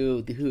someone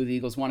who the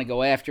Eagles want to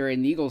go after,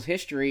 in the Eagles'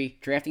 history,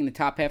 drafting the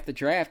top half of the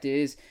draft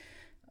is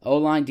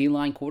O-line,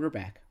 D-line,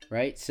 quarterback,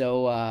 right?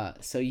 So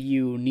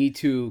you need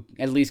to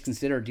at least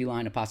consider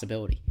D-line a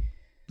possibility.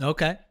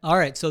 Okay. All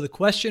right. So the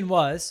question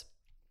was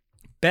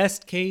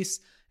best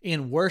case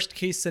and worst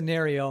case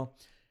scenario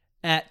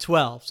at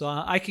 12. So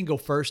I can go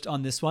first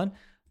on this one.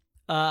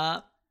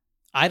 I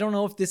don't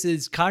know if this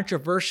is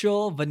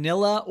controversial,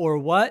 vanilla, or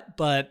what,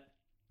 but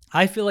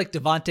I feel like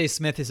Devontae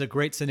Smith is a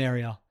great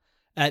scenario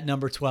at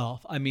number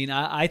 12. I mean,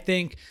 I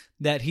think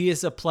that he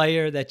is a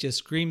player that just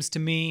screams to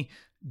me,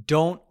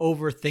 don't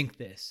overthink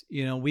this.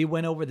 We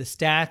went over the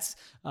stats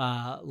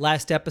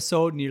last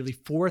episode, nearly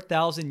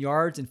 4,000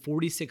 yards and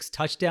 46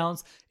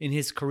 touchdowns in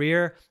his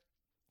career.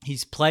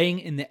 He's playing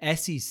in the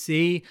SEC.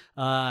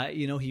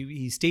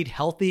 He stayed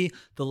healthy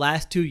the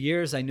last 2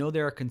 years. I know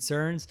there are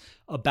concerns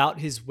about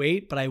his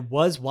weight, but I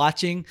was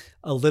watching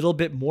a little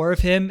bit more of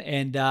him,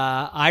 and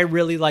I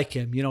really like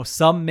him.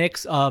 Some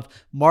mix of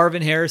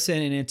Marvin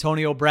Harrison and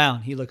Antonio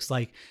Brown, he looks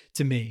like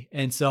to me.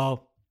 And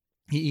so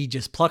he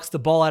just plucks the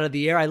ball out of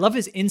the air. I love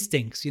his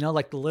instincts,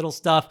 like the little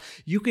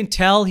stuff. You can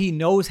tell he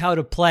knows how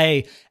to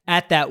play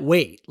at that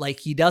weight.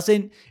 Like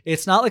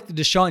it's not like the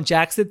Deshaun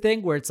Jackson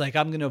thing where it's like,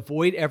 I'm going to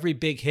avoid every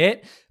big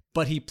hit,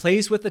 but he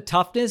plays with the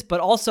toughness.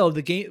 But also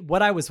the game,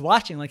 what I was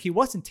watching, like he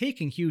wasn't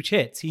taking huge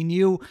hits. He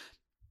knew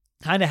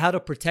kind of how to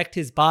protect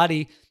his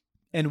body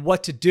and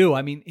what to do.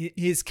 I mean,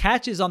 his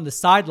catches on the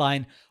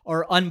sideline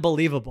are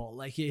unbelievable.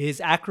 Like his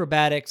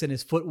acrobatics and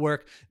his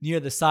footwork near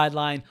the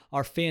sideline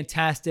are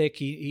fantastic.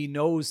 He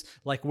knows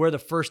like where the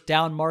first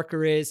down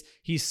marker is.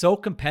 He's so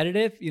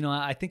competitive.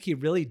 I think he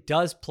really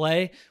does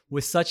play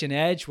with such an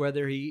edge,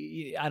 whether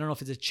I don't know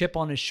if it's a chip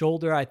on his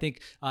shoulder. I think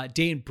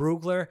Dane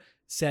Brugler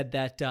said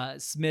that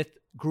Smith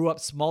grew up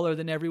smaller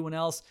than everyone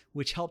else,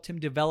 which helped him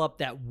develop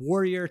that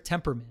warrior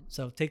temperament.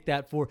 So take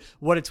that for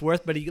what it's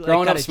worth. But he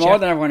growing up smaller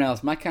than everyone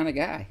else, my kind of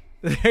guy.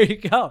 There you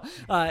go.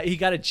 He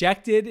got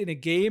ejected in a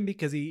game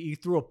because he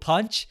threw a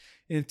punch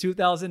in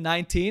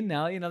 2019.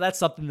 Now, that's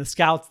something the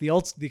scouts,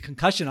 the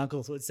concussion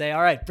uncles would say,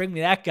 all right, bring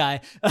me that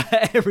guy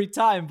every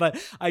time. But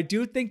I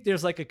do think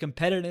there's like a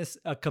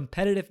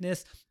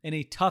competitiveness and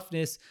a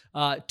toughness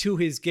to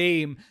his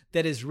game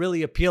that is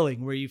really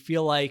appealing, where you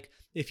feel like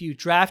if you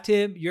draft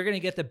him, you're going to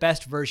get the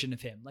best version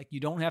of him. Like you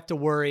don't have to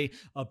worry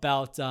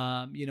about,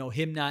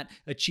 him not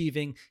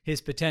achieving his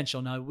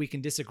potential. Now we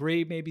can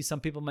disagree. Maybe some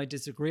people might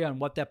disagree on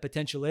what that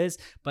potential is,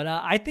 but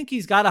I think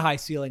he's got a high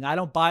ceiling. I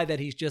don't buy that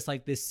he's just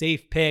like this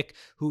safe pick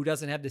who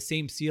doesn't have the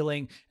same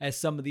ceiling as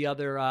some of the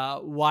other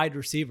wide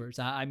receivers.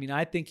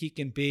 I think he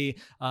can be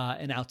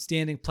an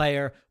outstanding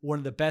player, one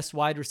of the best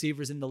wide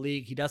receivers in the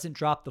league. He doesn't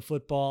drop the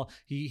football.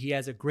 He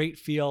has a great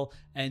feel.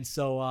 And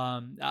so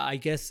I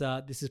guess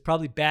this is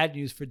probably bad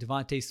news for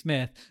Devontae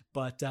Smith,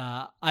 but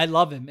I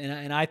love him.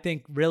 And I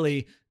think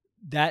really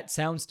that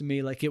sounds to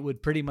me like it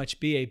would pretty much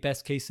be a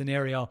best case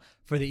scenario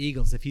for the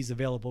Eagles if he's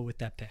available with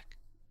that pick.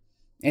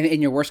 And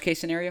in your worst case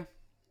scenario?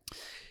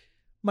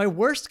 My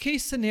worst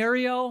case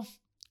scenario,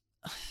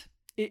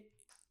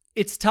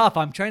 it's tough.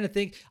 I'm trying to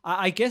think.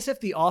 I guess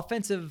if the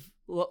offensive,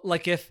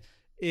 like if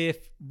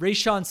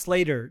Rashawn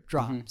Slater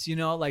drops,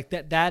 like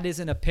that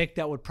isn't a pick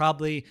that would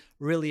probably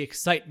really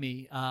excite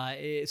me.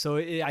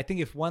 I think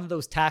if one of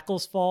those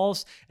tackles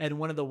falls and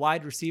one of the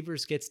wide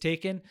receivers gets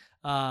taken,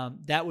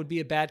 that would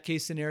be a bad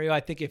case scenario. I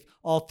think if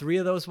all three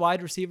of those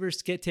wide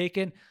receivers get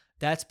taken,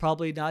 that's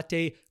probably not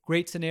a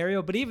great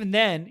scenario. But even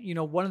then,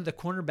 one of the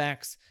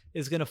cornerbacks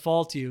is going to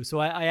fall to you. So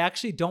I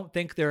actually don't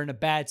think they're in a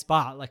bad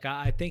spot. Like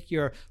I think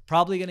you're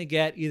probably going to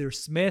get either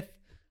Smith,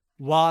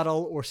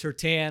 Waddle, or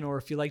Surtain, or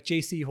if you like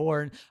J.C.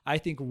 Horn, I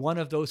think one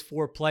of those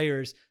four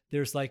players,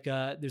 there's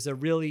a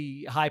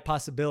really high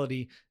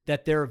possibility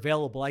that they're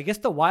available. I guess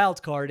the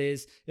wild card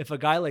is if a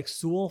guy like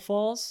Sewell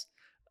falls,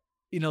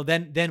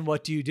 then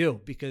what do you do?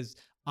 Because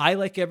I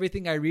like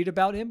everything I read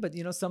about him, but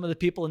some of the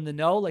people in the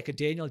know, like a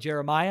Daniel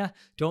Jeremiah,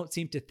 don't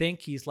seem to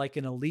think he's like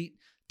an elite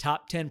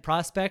top 10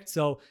 prospect.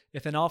 So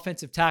if an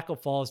offensive tackle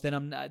falls,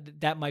 then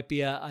that might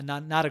be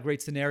not a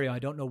great scenario. I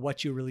don't know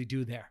what you really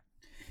do there.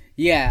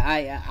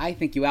 Yeah, I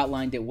think you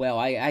outlined it well.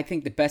 I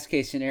think the best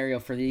case scenario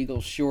for the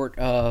Eagles, short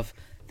of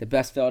the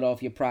best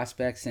Philadelphia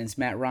prospect since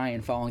Matt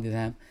Ryan falling to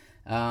them,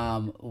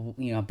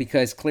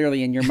 because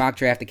clearly in your mock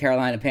draft, the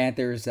Carolina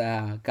Panthers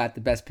got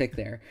the best pick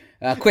there.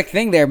 Quick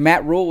thing there,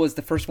 Matt Rule was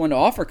the first one to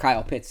offer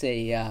Kyle Pitts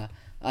a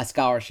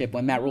scholarship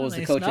when Matt Rule was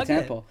the coach at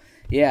Temple.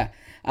 Yeah.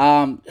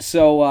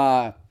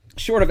 So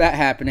short of that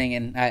happening,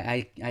 and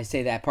I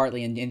say that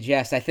partly in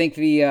jest, I think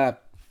the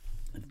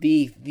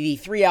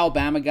three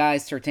Alabama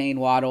guys, Surtain,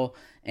 Waddle,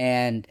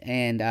 and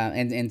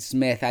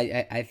Smith,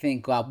 I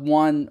think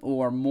one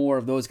or more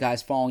of those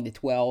guys falling to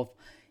 12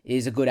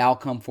 is a good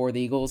outcome for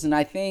the Eagles. And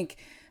I think,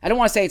 I don't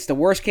want to say it's the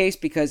worst case,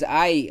 because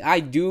I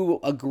do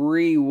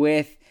agree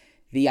with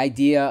the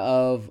idea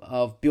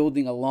of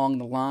building along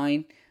the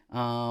line.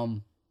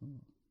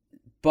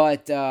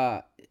 But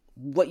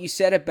what you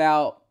said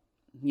about,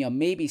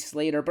 maybe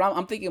Slater, but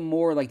I'm thinking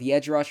more like the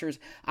edge rushers.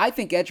 I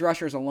think edge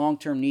rusher is a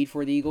long-term need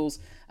for the Eagles.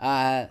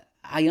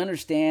 I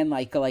understand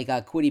like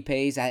Kwity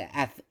Paye's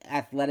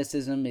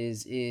athleticism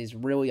is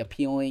really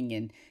appealing,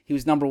 and he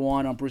was number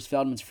one on Bruce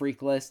Feldman's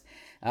freak list.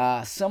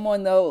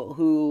 Someone though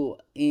who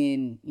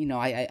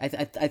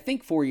I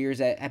think 4 years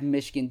at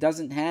Michigan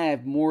doesn't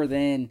have more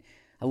than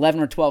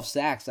 11 or 12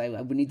 sacks. I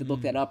would need to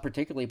look that up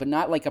particularly, but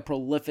not like a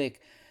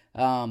prolific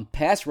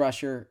pass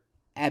rusher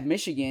at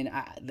Michigan.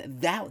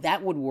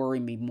 That would worry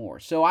me more.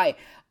 So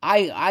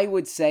I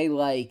would say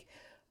like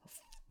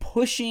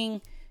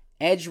pushing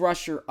edge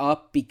rusher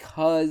up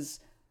because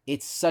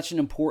it's such an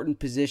important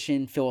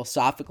position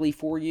philosophically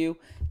for you,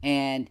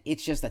 and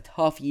it's just a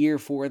tough year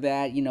for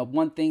that.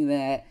 One thing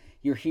that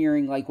you're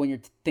hearing, like when you're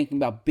thinking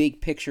about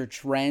big picture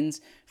trends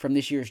from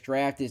this year's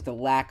draft, is the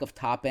lack of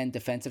top end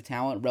defensive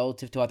talent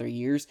relative to other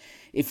years.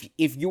 If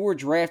you were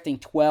drafting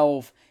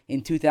 12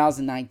 in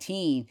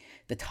 2019,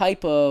 the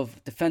type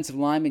of defensive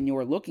lineman you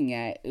were looking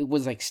at, it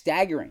was like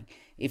staggering.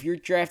 If you're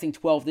drafting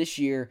 12 this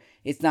year,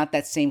 it's not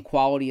that same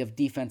quality of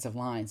defensive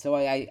line. So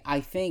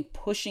I think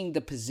pushing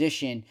the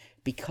position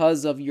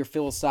because of your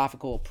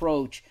philosophical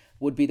approach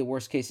would be the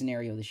worst case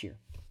scenario this year.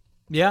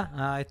 Yeah,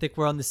 I think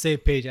we're on the same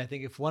page. I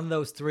think if one of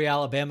those three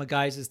Alabama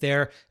guys is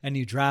there and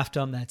you draft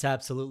them, that's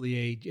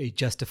absolutely a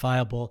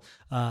justifiable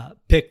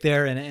pick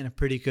there and a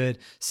pretty good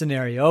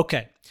scenario.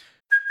 Okay.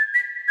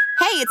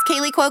 Hey, it's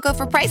Kaylee Cuoco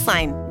for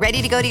Priceline.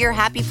 Ready to go to your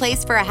happy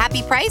place for a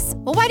happy price?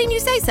 Well, why didn't you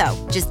say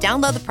so? Just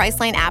download the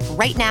Priceline app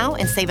right now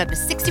and save up to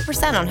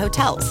 60% on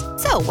hotels.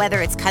 So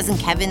whether it's Cousin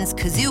Kevin's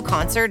Kazoo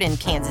Concert in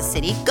Kansas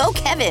City, go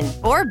Kevin,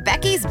 or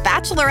Becky's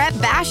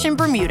Bachelorette Bash in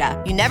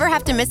Bermuda, you never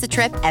have to miss a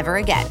trip ever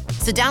again.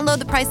 So download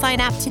the Priceline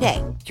app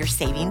today. Your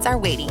savings are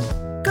waiting.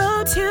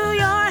 Go to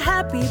your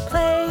happy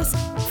place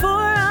for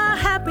a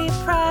happy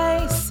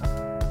price.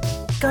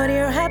 Go to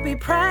your happy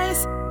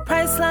price,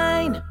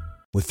 Priceline.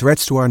 With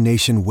threats to our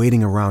nation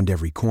waiting around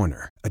every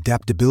corner,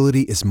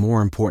 adaptability is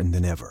more important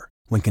than ever.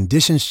 When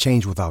conditions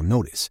change without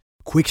notice,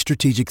 quick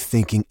strategic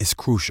thinking is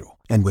crucial.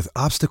 And with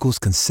obstacles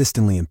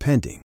consistently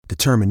impending,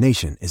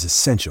 determination is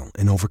essential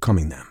in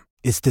overcoming them.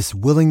 It's this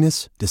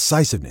willingness,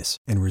 decisiveness,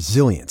 and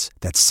resilience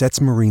that sets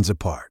Marines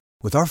apart.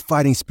 With our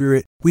fighting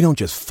spirit, we don't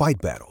just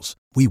fight battles,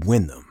 we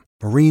win them.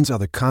 Marines are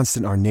the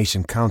constant our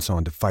nation counts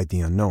on to fight the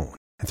unknown.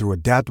 And through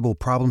adaptable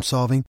problem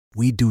solving,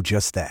 we do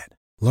just that.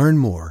 Learn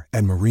more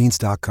at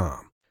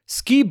Marines.com.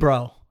 Ski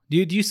bro. Do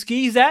you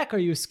ski, Zach? Are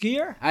you a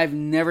skier? I've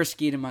never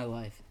skied in my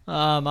life.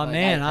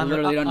 Man, I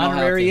literally don't know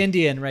honorary how to.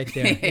 Indian right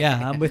there.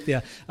 Yeah, I'm with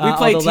you. We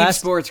played team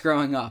sports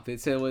growing up.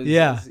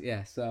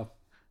 So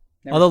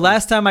Although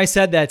last time I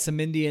said that, some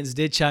Indians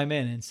did chime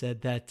in and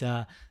said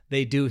that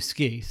they do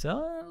ski.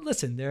 So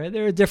listen, they're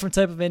a different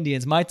type of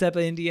Indians. My type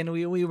of Indian,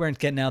 we weren't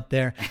getting out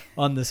there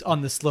on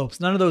the slopes.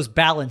 None of those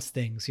balance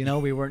things,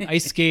 We weren't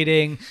ice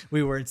skating.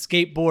 We weren't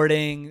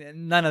skateboarding.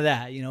 None of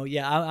that.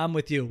 I'm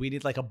with you. We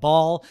need like a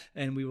ball,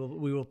 and we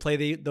will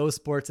play those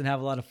sports and have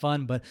a lot of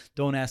fun. But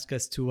don't ask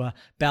us to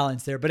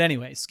balance there. But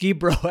anyway, Ski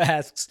Bro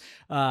asks,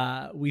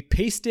 we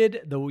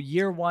pasted the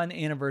year 1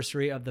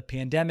 anniversary of the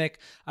pandemic.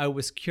 I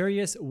was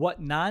curious,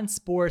 what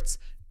non-sports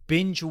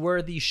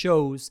binge-worthy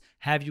shows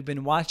have you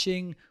been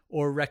watching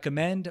or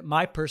recommend?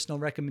 My personal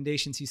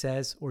recommendations, he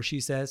says, or she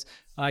says,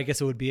 I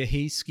guess it would be a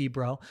he, Ski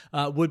Bro,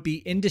 would be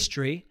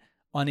Industry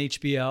on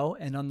HBO.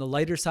 And on the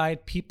lighter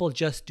side, People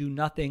Just Do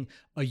Nothing,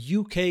 a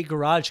UK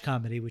garage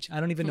comedy, which I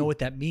don't even know what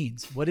that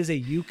means. What is a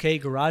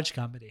UK garage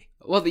comedy?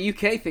 Well, the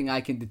UK thing I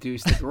can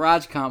deduce, the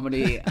garage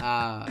comedy,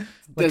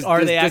 does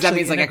that mean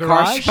it's like a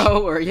car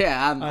show? Or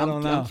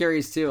I'm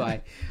curious too.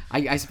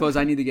 I suppose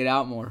I need to get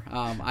out more.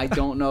 I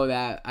don't know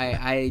that.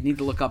 I need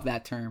to look up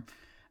that term.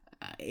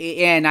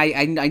 And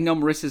I know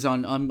Marissa's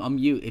on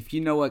mute. If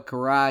you know what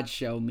garage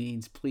show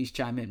means, please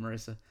chime in,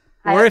 Marissa.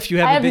 Or if you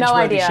have a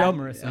binge-worthy show,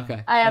 Marissa.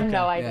 Okay. I have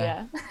no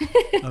idea.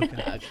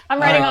 Okay. I'm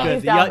writing all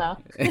these down,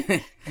 though.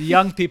 The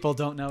young people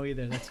don't know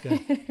either. That's good.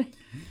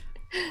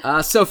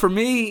 So for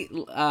me,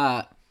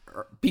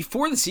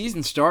 before the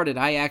season started,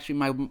 I actually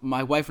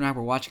my wife and I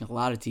were watching a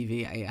lot of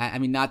TV. I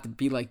mean, not to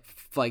be like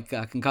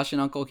concussion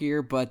uncle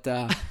here, but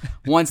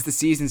once the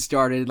season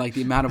started, like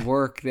the amount of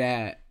work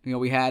that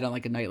we had on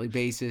like a nightly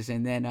basis,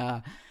 and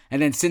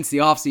then since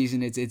the off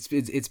season, it's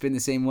been the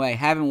same way.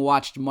 Haven't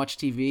watched much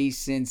TV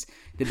since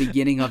the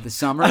beginning of the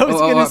summer. I was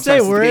gonna say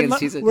we're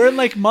in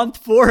like month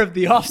 4 of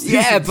the off season.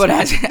 Yeah, but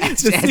the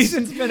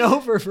season's been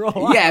over for a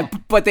while. Yeah,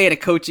 but they had a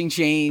coaching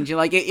change.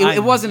 Like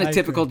it wasn't a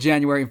typical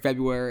January and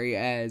February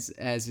as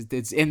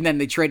it's, and then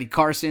they traded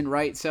Carson,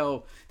 right?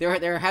 So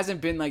there hasn't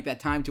been like that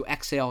time to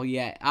exhale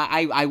yet.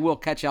 I will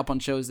catch up on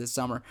shows this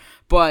summer,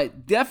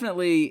 but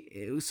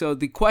definitely. So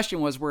the question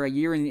was, we're a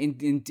year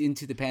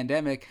into the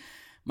pandemic.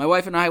 My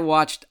wife and I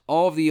watched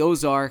all of the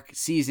Ozark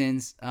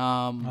seasons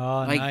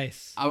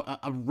nice.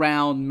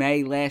 Around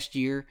May last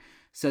year.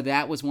 So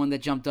that was one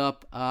that jumped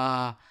up.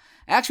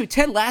 Actually,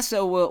 Ted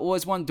Lasso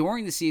was one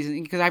during the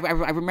season because I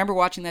remember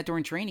watching that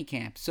during training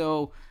camp.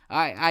 So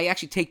I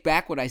actually take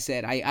back what I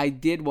said. I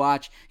did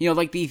watch,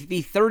 like the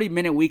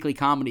 30-minute weekly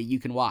comedy you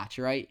can watch,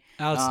 right?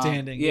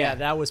 Outstanding. Yeah,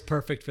 that was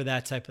perfect for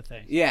that type of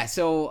thing. Yeah,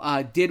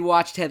 so did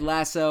watch Ted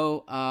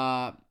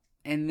Lasso.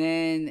 And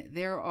then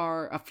there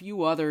are a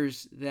few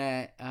others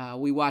that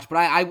we watched. But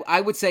I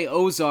would say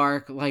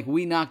Ozark, like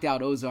we knocked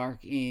out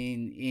Ozark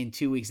in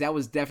 2 weeks. That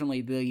was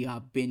definitely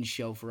the binge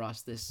show for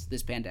us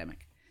this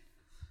pandemic.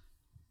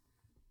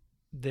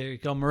 There you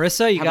go.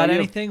 Marissa, you got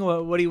anything?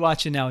 What are you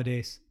watching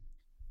nowadays?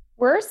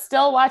 We're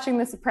still watching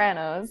The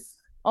Sopranos.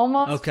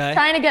 Almost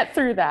trying to get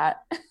through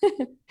that.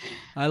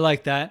 I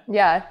like that.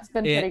 Yeah, it's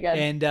been pretty good.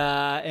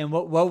 And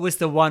what was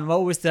the one?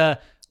 What was the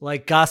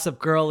like Gossip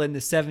Girl in the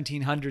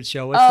 1700s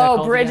show? What's that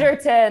called?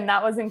 Bridgerton.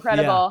 That was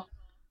incredible.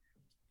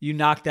 Yeah. You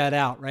knocked that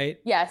out, right?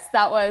 Yes,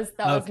 that was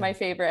my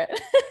favorite.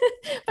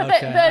 But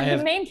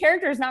the main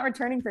character is not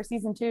returning for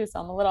season 2, so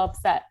I'm a little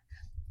upset.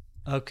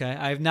 Okay,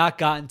 I have not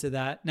gotten to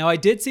that. Now I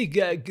did see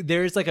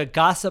there's like a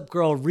Gossip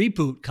Girl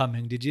reboot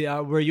coming. Did you?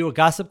 Were you a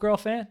Gossip Girl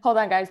fan? Hold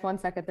on, guys, 1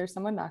 second. There's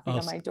someone knocking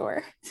on my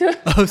door.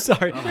 Oh,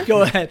 sorry.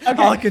 Go ahead.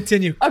 Okay. I'll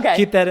continue. Okay.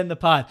 Keep that in the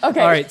pod.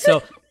 Okay. All right.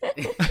 So,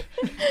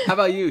 how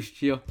about you,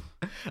 Shio?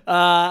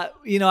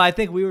 I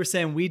think we were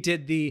saying we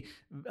did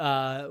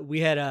we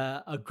had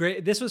a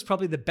great, this was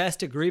probably the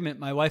best agreement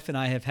my wife and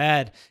I have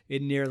had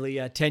in nearly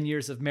 10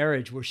 years of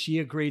marriage, where she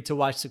agreed to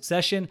watch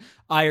Succession.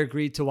 I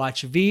agreed to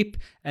watch Veep,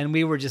 and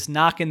we were just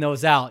knocking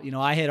those out.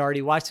 I had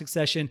already watched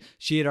Succession.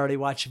 She had already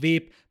watched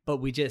Veep, but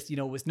we just,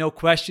 it was no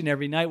question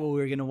every night what we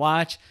were going to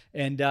watch.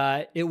 And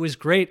it was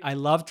great. I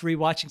loved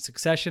rewatching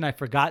Succession. I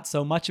forgot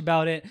so much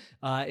about it.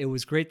 It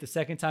was great the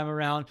second time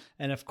around.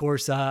 And of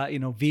course,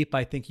 Veep,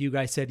 I think you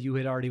guys said you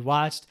had already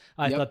watched.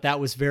 I thought that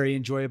was very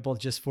enjoyable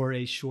just for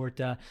a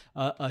shorter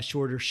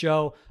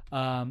show.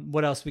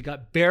 What else we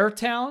got?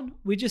 Beartown,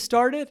 we just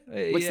started.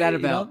 What's that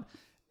about?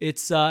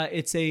 It's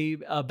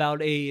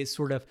about a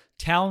sort of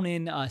town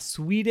in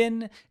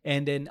Sweden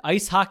and an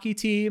ice hockey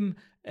team,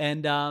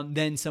 and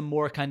then some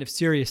more kind of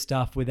serious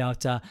stuff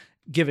without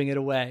giving it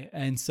away.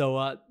 And so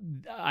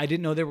I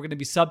didn't know there were going to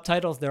be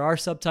subtitles. There are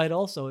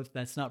subtitles, so if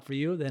that's not for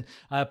you, then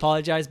I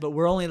apologize. But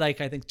we're only I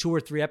think 2 or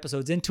 3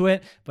 episodes into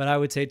it, but I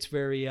would say it's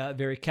very,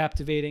 very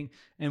captivating,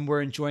 and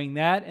we're enjoying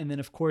that. And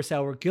then, of course,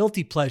 our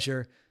guilty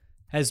pleasure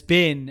has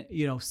been,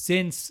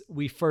 since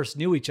we first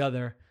knew each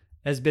other,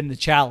 has been The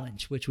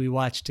Challenge, which we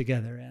watched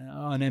together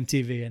on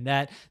MTV.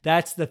 And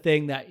that's the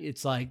thing that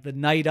it's like the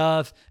night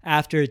of,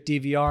 after it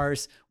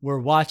DVRs, we're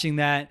watching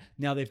that.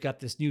 Now they've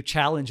got this new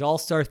Challenge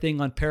All-Star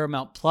thing on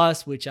Paramount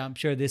Plus, which I'm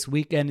sure this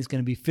weekend is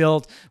going to be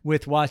filled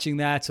with watching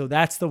that. So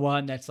that's the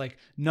one that's like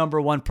number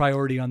 1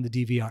 priority on the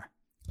DVR.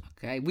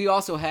 Okay. We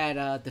also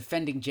had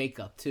Defending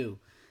Jacob too.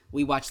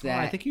 We watched that.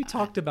 I think you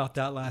talked about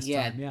that last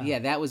time. Yeah,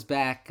 that was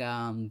back.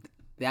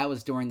 That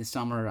was during the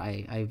summer.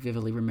 I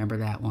vividly remember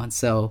that one.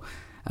 So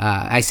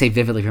I say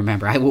vividly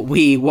remember.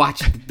 We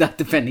watched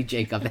Defending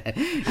Jacob. I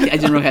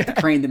didn't really have to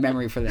crane the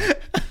memory for that.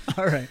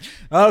 All right.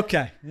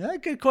 Okay. Yeah,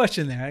 good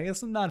question there. I guess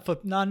some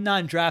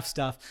non-draft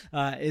stuff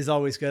is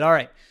always good. All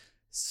right.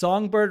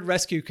 Songbird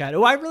Rescue Cat.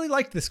 Oh, I really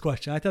liked this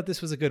question. I thought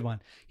this was a good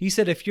one. He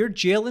said, if you're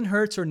Jalen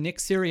Hurts or Nick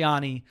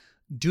Sirianni,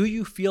 do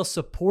you feel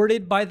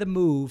supported by the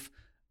move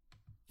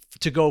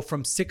to go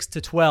from 6 to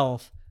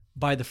 12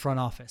 by the front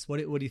office? What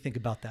do you think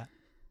about that?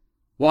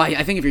 Well,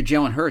 I think if you're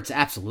Jalen Hurts,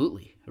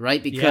 absolutely,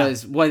 right?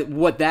 Because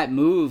what that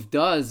move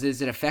does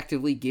is it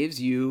effectively gives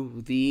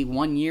you the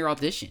 1-year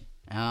audition.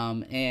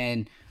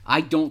 And I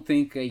don't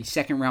think a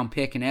second-round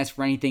pick can ask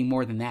for anything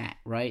more than that,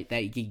 right?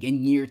 That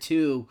in year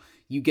 2,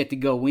 you get to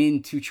go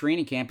into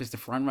training camp as the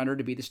front runner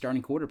to be the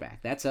starting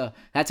quarterback. That's a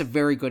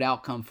very good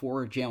outcome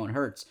for Jalen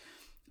Hurts.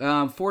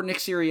 For Nick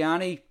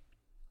Sirianni,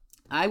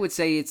 I would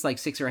say it's like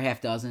 6 or a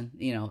half dozen.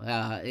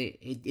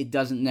 It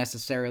doesn't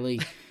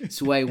necessarily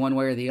sway one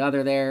way or the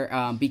other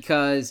there,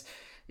 because,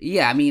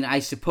 I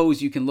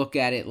suppose you can look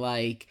at it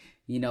like,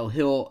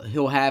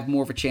 he'll have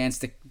more of a chance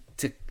to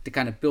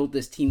kind of build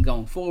this team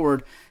going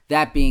forward.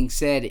 That being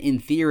said, in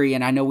theory,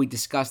 and I know we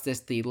discussed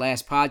this the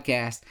last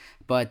podcast,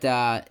 but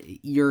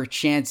your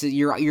chances,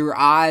 your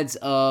odds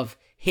of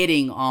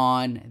hitting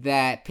on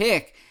that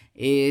pick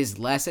is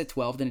less at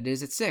 12 than it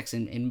is at 6.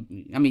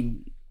 And I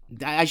mean,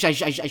 I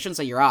shouldn't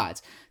say your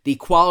odds. The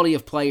quality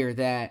of player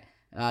that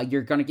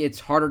you're going to get,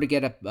 it's harder to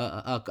get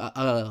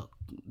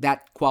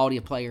that quality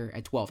of player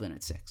at 12 than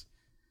at 6.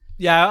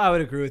 Yeah, I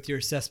would agree with your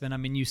assessment. I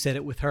mean, you said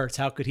it with Hurts.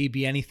 How could he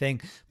be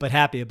anything but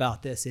happy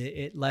about this?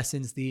 It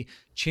lessens the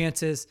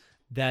chances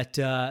that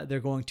they're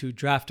going to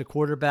draft a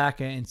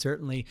quarterback, and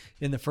certainly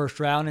in the first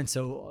round. And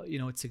so,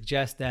 it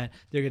suggests that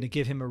they're going to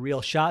give him a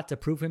real shot to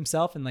prove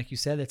himself. And like you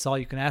said, that's all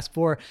you can ask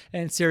for.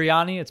 And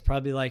Sirianni, it's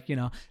probably like,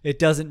 it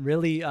doesn't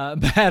really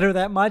matter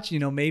that much.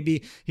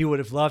 Maybe he would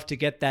have loved to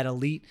get that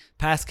elite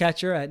pass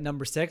catcher at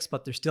number 6,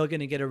 but they're still going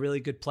to get a really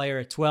good player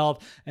at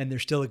 12. And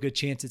there's still a good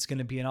chance it's going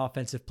to be an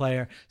offensive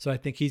player. So I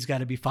think he's got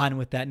to be fine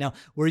with that. Now,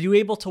 were you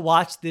able to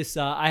watch this?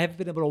 I haven't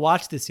been able to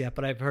watch this yet,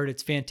 but I've heard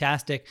it's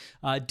fantastic.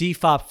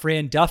 DFOP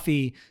Fran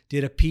Duffy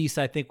did a piece,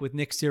 I think, with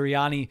Nick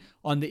Sirianni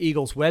on the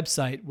Eagles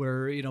website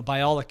where,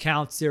 by all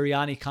accounts,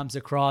 Sirianni comes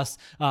across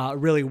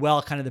really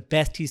well, kind of the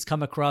best he's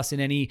come across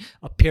in any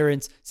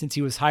appearance since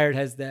he was hired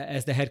as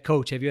the head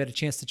coach. Have you had a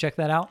chance to check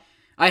that out?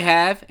 I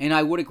have, and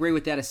I would agree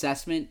with that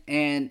assessment.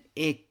 And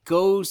it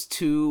goes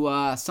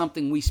to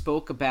something we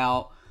spoke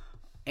about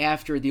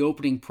after the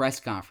opening press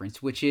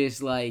conference, which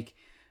is like,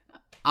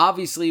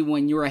 obviously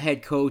when you're a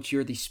head coach,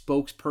 you're the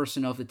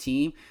spokesperson of the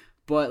team.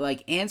 But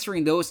like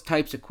answering those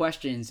types of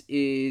questions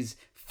is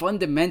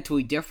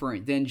fundamentally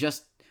different than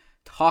just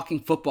talking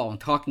football and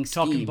talking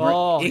scheme. Talking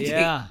ball, right?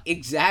 yeah.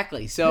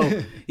 Exactly.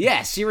 So,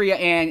 yeah, Syria,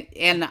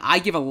 and I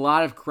give a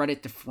lot of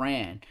credit to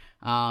Fran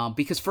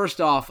because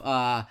first off,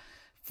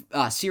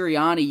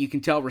 Sirianni, you can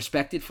tell,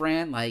 respected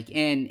Fran,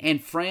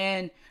 and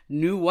Fran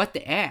knew what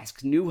to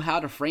ask, knew how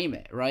to frame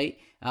it, right?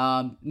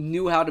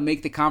 Knew how to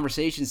make the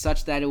conversation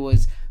such that it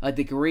was a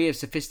degree of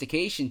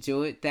sophistication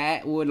to it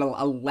that would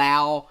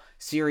allow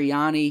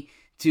Sirianni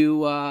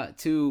to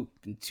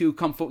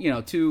come,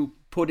 to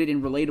put it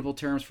in relatable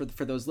terms for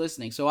those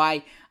listening. So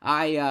I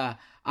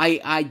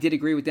did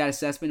agree with that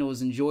assessment. It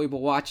was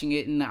enjoyable watching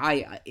it, and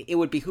it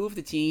would behoove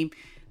the team.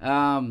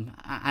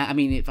 I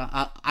mean, if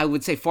I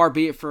would say far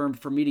be it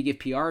for me to give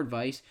PR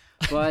advice,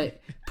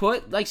 but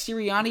put like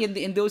Sirianni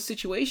in those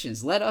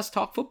situations. Let us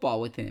talk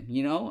football with him.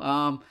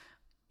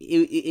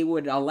 It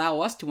would allow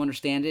us to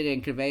understand it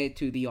and convey it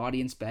to the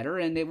audience better,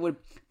 and it would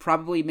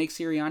probably make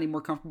Sirianni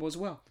more comfortable as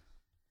well.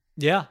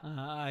 Yeah,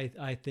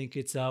 I think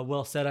it's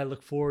well said. I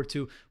look forward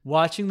to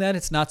watching that.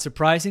 It's not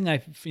surprising.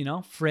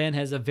 Fran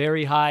has a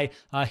very high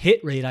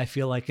hit rate, I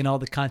feel like, in all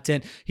the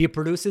content he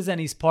produces, and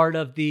he's part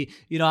of the,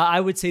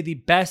 I would say the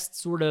best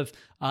sort of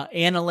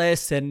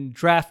analysts and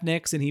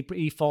draftniks, and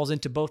he falls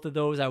into both of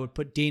those. I would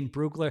put Dane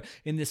Brugler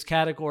in this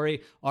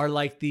category, are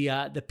like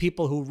the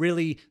people who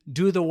really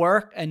do the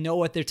work and know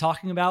what they're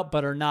talking about,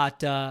 but are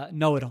not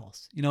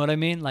know-it-alls. You know what I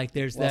mean? Like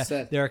there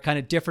are kind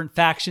of different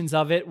factions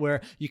of it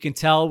where you can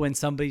tell when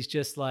somebody's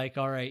just like,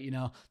 all right,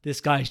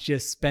 this guy's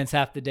just spends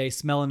half the day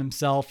smelling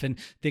himself and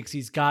thinks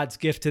he's God's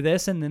gift to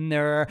this. And then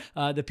there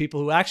are the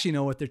people who actually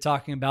know what they're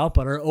talking about,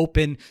 but are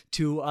open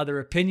to other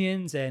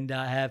opinions and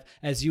have,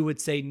 as you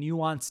would say,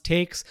 nuanced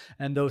takes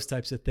and those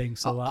types of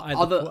things. So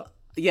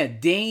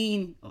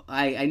Dane,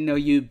 I know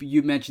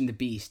you mentioned the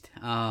beast,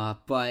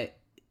 but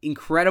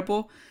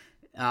incredible.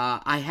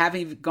 I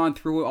haven't even gone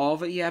through all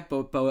of it yet,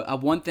 but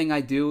one thing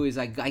I do is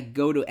I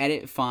go to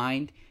edit,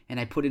 find, and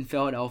I put in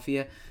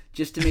Philadelphia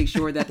just to make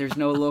sure that there's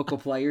no local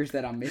players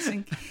that I'm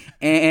missing.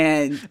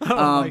 And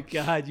oh my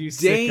God, you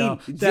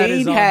sicko. That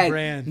is on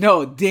brand.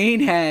 No, Dane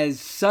has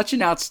such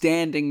an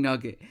outstanding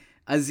nugget.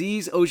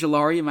 Azeez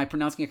Ojulari, am I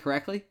pronouncing it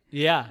correctly?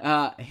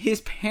 Yeah.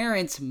 His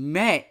parents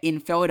met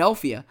in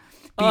Philadelphia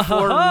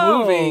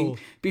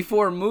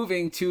before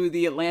moving to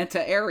the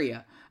Atlanta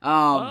area.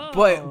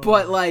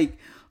 But like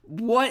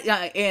what?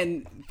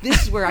 And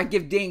this is where I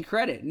give Dane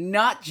credit,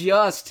 not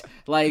just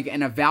like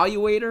an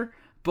evaluator,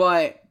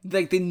 but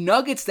like the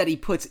nuggets that he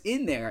puts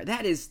in there.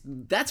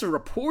 That's a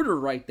reporter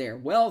right there.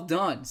 Well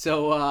done.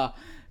 So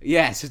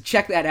so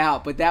check that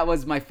out. But that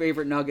was my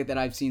favorite nugget that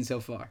I've seen so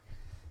far.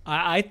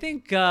 I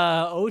think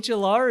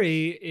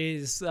Ojulari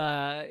is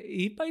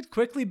he might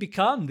quickly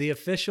become the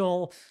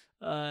official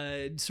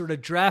sort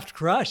of draft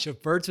crush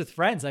of Birds with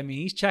Friends. I mean,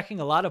 he's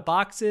checking a lot of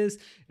boxes.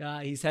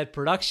 He's had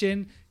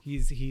production.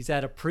 He's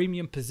at a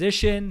premium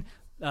position.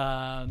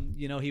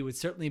 He would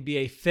certainly be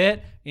a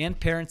fit, and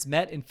parents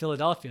met in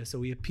Philadelphia. So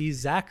we appeased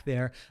Zach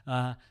there.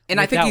 And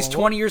I think he's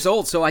 20 years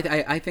old, so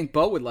I think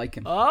Bo would like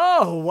him.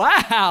 Oh,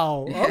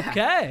 wow. Yeah.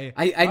 Okay.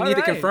 I need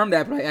to confirm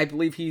that, but I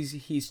believe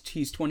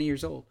he's 20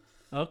 years old.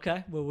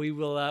 Okay, well we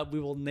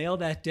will nail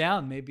that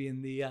down maybe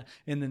in the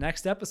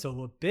next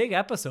episode. A big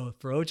episode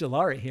for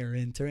Ojulari here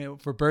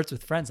for Birds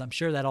with Friends. I'm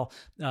sure that'll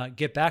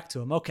get back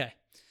to him. Okay,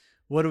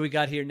 what do we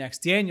got here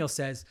next? Daniel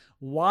says,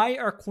 why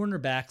are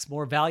cornerbacks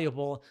more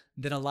valuable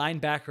than a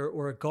linebacker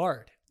or a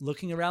guard?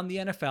 Looking around the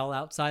NFL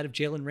outside of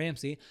Jalen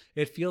Ramsey,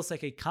 it feels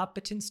like a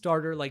competent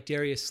starter like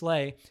Darius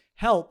Slay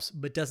helps,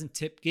 but doesn't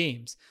tip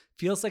games.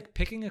 Feels like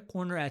picking a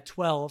corner at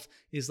 12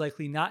 is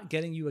likely not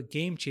getting you a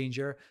game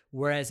changer,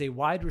 whereas a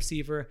wide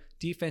receiver,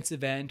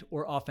 defensive end,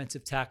 or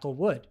offensive tackle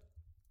would.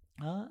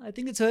 I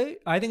think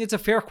it's a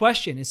fair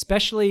question,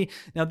 especially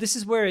now. This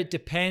is where it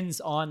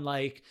depends on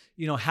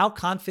how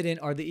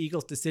confident are the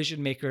Eagles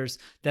decision makers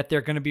that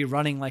they're going to be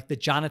running like the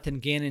Jonathan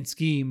Gannon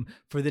scheme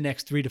for the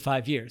next 3 to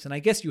 5 years. And I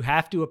guess you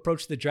have to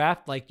approach the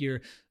draft like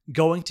you're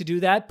going to do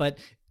that, but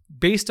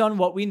based on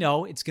what we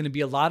know, it's going to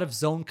be a lot of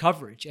zone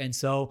coverage. And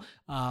so,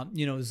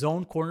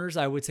 zone corners,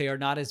 I would say, are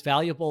not as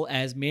valuable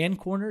as man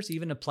corners.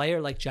 Even a player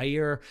like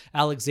Jair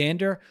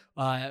Alexander,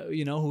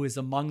 who is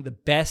among the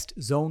best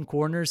zone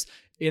corners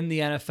in the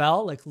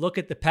NFL. Like, look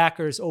at the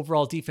Packers'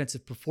 overall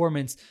defensive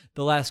performance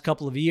the last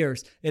couple of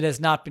years. It has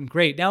not been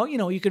great. Now,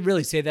 you could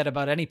really say that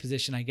about any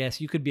position, I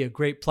guess. You could be a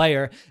great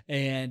player,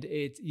 and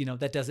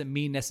that doesn't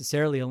mean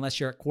necessarily,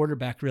 unless you're at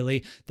quarterback,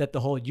 really, that the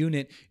whole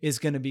unit is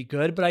going to be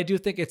good. But I do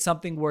think it's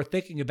something worth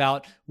thinking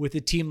about with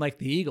a team like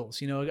the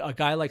Eagles. A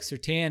guy like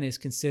Surtain is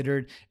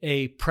considered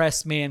a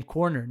press man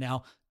corner.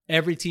 Now,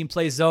 every team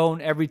plays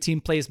zone. Every team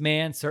plays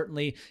man.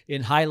 Certainly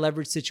in high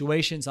leverage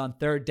situations on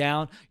third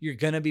down, you're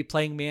going to be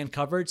playing man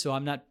coverage. So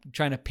I'm not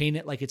trying to paint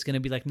it like it's going to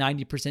be like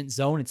 90%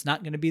 zone. It's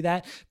not going to be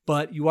that.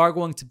 But you are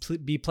going to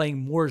be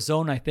playing more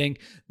zone, I think,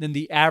 than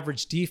the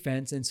average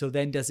defense. And so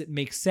then does it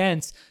make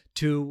sense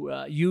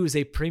to use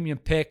a premium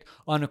pick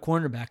on a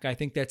cornerback? I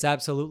think that's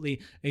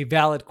absolutely a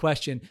valid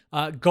question.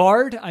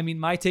 Guard,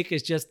 my take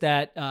is just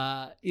that,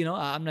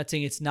 I'm not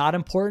saying it's not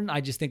important. I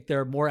just think there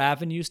are more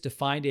avenues to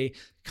find a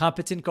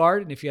competent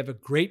guard. And if you have a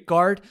great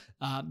guard,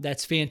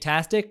 that's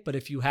fantastic. But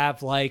if you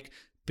have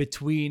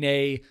between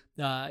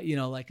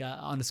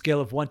on a scale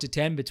of 1 to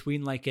 10,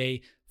 between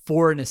a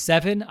 4 and a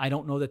 7. I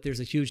don't know that there's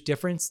a huge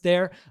difference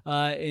there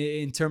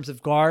in terms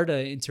of guard,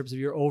 in terms of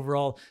your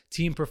overall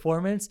team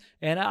performance.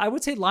 And I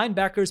would say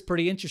linebacker is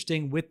pretty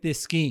interesting with this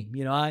scheme.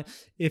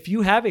 If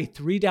you have a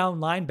 3-down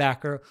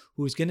linebacker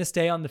who's going to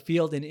stay on the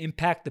field and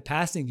impact the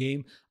passing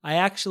game, I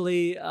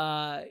actually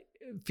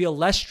feel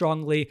less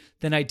strongly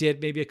than I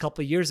did maybe a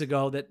couple of years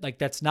ago that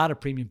that's not a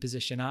premium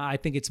position. I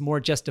think it's more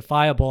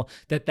justifiable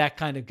that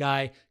kind of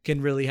guy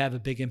can really have a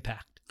big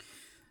impact.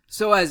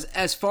 So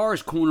as far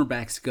as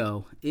cornerbacks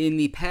go, in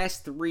the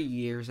past 3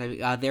 years,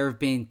 there have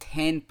been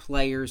 10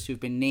 players who've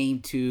been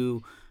named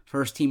to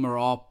first team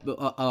or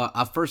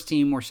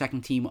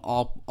second team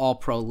all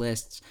pro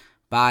lists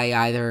by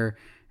either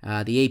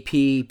the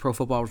AP, Pro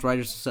Football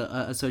Writers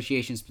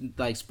Associations,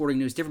 like Sporting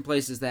News, different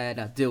places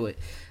that do it.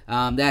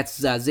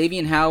 That's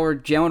Xavier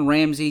Howard, Jalen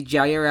Ramsey,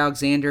 Jair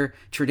Alexander,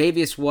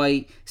 Tre'Davious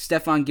White,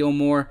 Stephon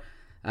Gilmore,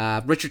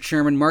 Richard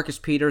Sherman, Marcus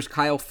Peters,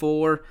 Kyle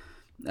Fuller,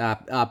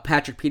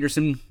 Patrick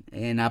Peterson,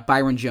 and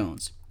Byron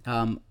Jones.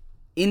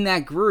 In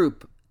that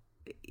group,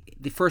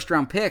 the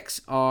first-round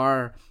picks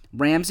are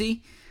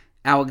Ramsey,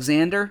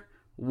 Alexander,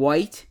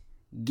 White,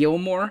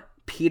 Gilmore,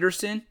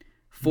 Peterson,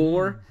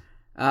 Fuller,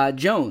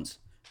 Jones,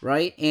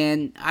 right?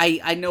 And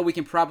I know we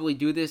can probably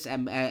do this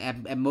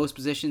at most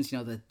positions.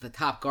 The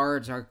top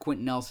guards are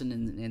Quentin Nelson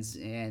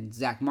and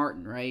Zach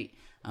Martin, right?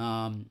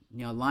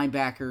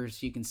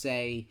 Linebackers, you can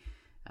say,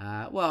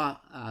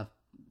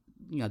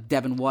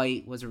 Devin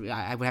White was.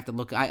 I would have to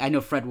look. I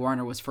know Fred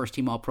Warner was first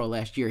team All Pro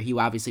last year. He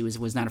obviously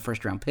was not a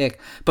first round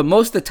pick, but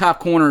most of the top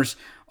corners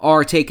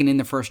are taken in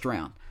the first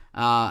round.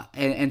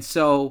 And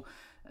so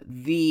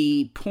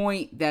the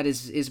point that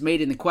is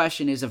made in the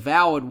question is a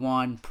valid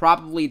one,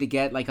 probably to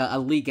get like a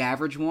league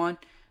average one.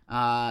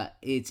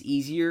 It's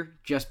easier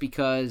just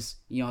because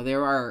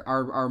there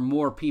are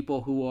more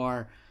people who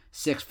are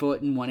 6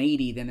 foot and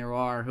 180 than there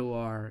are who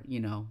are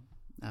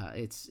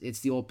it's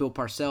the old Bill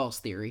Parcells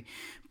theory.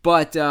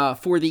 But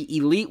for the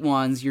elite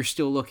ones, you're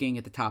still looking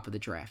at the top of the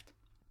draft.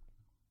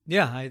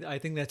 Yeah, I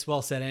think that's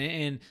well said.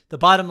 And the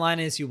bottom line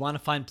is you want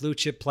to find blue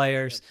chip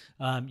players.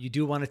 You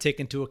do want to take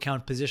into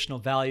account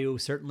positional value,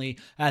 certainly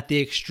at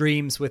the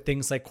extremes with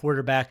things like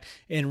quarterback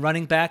and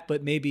running back.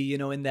 But maybe,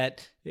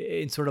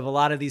 in sort of a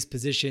lot of these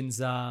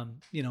positions,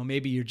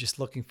 maybe you're just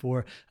looking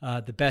for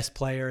the best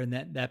player and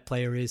that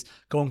player is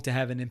going to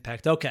have an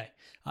impact. Okay.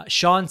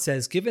 Sean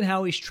says, given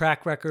Howie's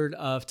track record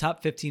of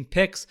top 15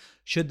 picks,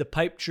 should the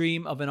pipe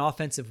dream of an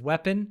offensive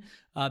weapon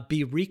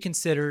be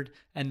reconsidered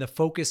and the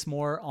focus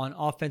more on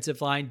offensive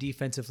line,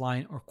 defensive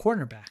line, or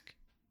cornerback?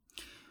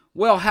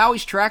 Well,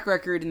 Howie's track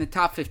record in the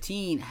top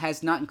 15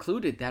 has not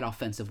included that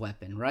offensive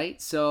weapon,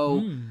 right?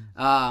 So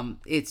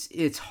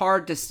it's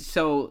hard to.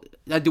 So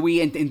do we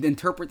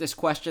interpret this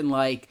question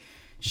like,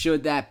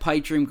 should that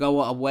pipe dream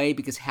go away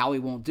because Howie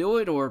won't do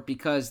it, or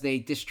because they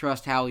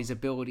distrust Howie's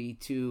ability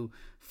to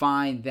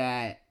find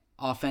that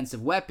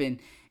offensive weapon?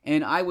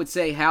 And I would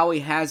say Howie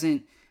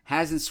hasn't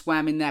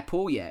swam in that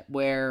pool yet,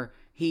 where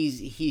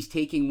he's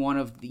taking one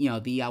of the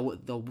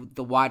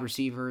wide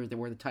receiver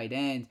or the tight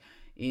end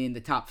in the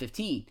top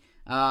 15.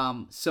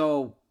 I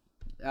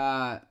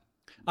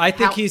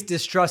think he's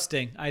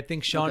distrusting. I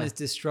think Sean is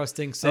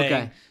distrusting,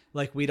 saying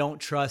like we don't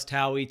trust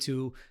Howie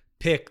to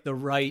pick the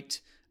right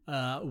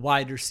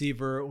wide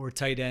receiver or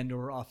tight end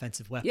or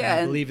offensive weapon.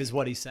 I believe is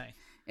what he's saying.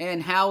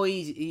 And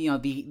Howie,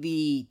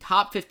 the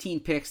top 15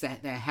 picks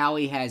that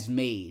Howie has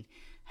made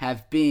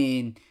have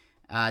been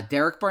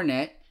Derek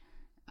Barnett,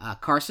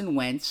 Carson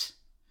Wentz,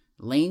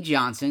 Lane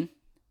Johnson,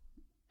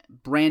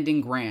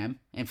 Brandon Graham,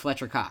 and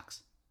Fletcher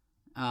Cox.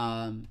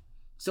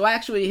 So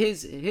actually,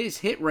 his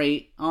hit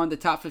rate on the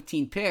top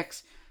 15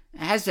 picks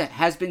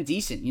has been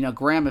decent.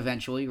 Graham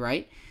eventually,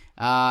 right?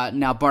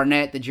 Now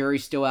Barnett, the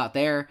jury's still out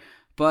there,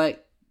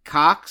 but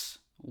Cox,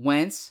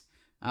 Wentz,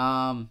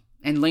 and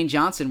Lane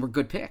Johnson were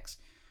good picks.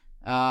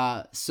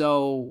 But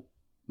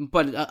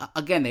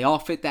again, they all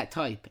fit that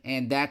type,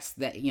 and that's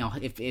that.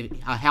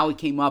 If Howie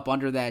came up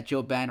under that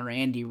Joe Banner,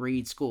 Andy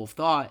Reid school of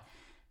thought.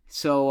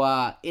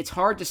 So it's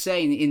hard to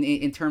say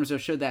in terms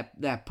of should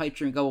that pipe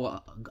dream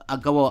go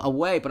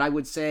away, but I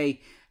would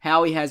say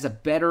Howie has a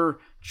better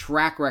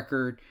track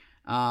record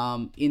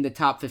in the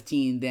top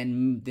 15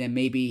 than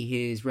maybe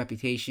his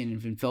reputation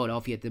in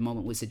Philadelphia at the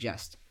moment would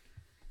suggest.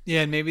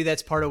 Yeah, and maybe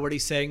that's part of what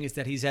he's saying is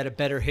that he's had a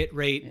better hit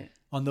rate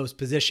on those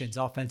positions,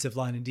 offensive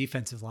line and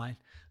defensive line.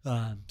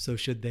 So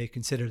should they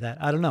consider that?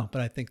 I don't know,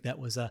 but I think that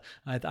was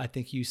I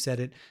think you said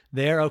it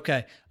there.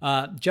 Okay.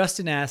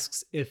 Justin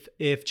asks if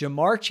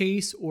Jamar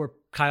Chase or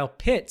Kyle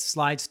Pitts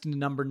slides to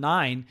number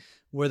 9,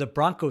 where the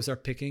Broncos are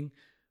picking,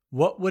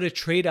 what would a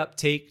trade up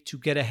take to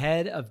get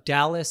ahead of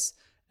Dallas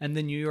and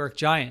the New York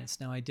Giants?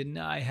 Now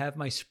I have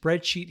my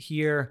spreadsheet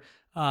here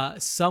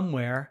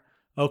somewhere.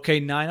 Okay,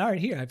 9. All right,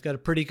 here I've got a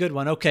pretty good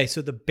one. Okay,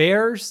 so the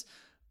Bears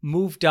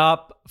moved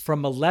up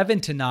from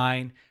 11 to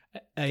 9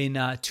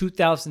 in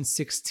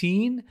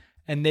 2016,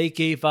 and they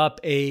gave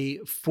up a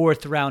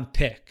 4th round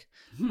pick.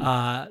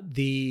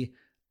 The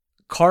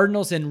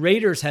Cardinals and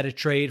Raiders had a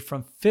trade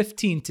from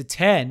 15 to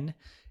 10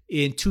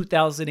 in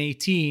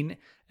 2018,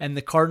 and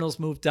the Cardinals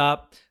moved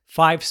up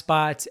 5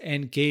 spots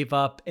and gave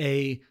up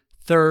a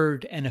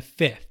 3rd and a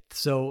 5th.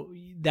 So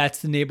that's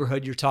the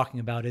neighborhood you're talking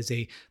about, is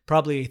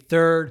probably a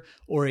 3rd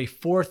or a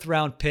 4th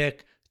round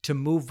pick to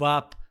move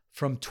up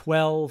from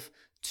 12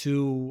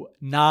 to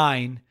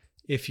 9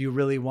 if you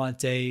really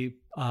want a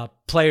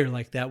player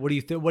like that. What do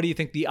you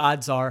think the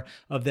odds are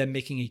of them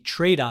making a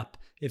trade up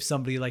if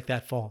somebody like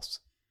that falls?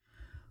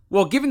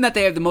 Well, given that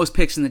they have the most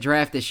picks in the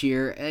draft this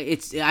year,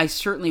 I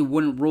certainly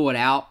wouldn't rule it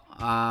out.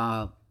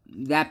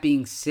 That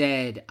being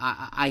said,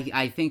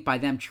 I think by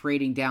them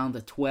trading down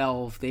to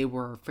 12, they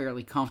were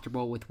fairly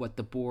comfortable with what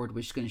the board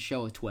was going to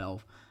show at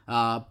 12.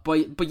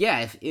 But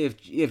yeah,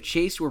 if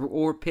Chase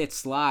or Pitts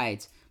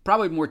slides,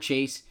 probably more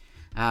Chase,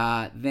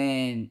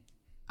 then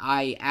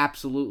I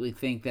absolutely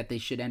think that they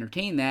should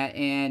entertain that,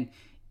 and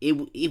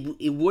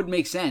it would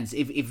make sense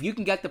if you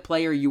can get the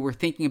player you were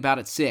thinking about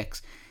at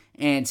 6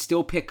 and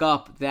still pick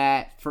up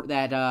that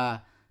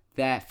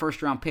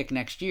 1st round pick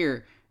next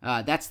year.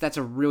 That's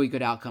a really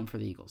good outcome for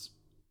the Eagles.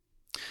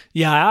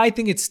 Yeah, I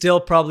think it's still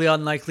probably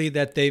unlikely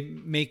that they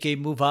make a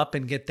move up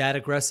and get that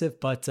aggressive,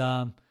 but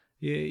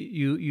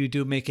you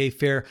do make a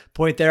fair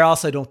point there.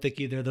 Also, I don't think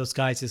either of those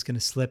guys is going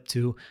to slip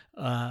to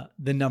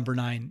the number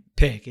 9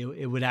 pick.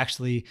 It would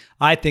actually,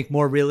 I think,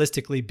 more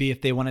realistically be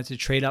if they wanted to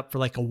trade up for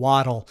like a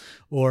Waddle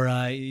or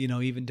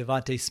even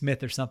Devontae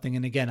Smith or something.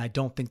 And again, I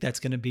don't think that's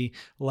going to be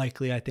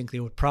likely. I think they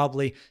would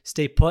probably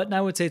stay put, and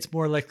I would say it's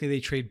more likely they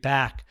trade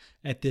back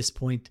at this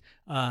point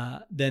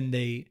than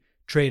they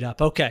trade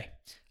up. Okay,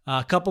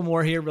 a couple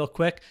more here real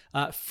quick.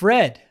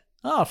 Fred.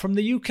 Oh, from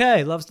the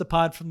UK. Loves the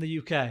pod from the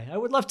UK. I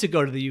would love to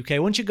go to the UK.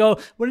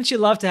 Wouldn't you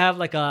love to have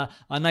like a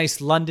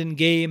nice London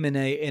game in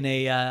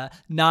a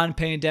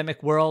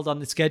non-pandemic world on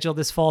the schedule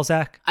this fall,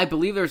 Zach? I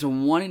believe there's a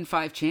 1 in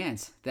 5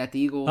 chance that the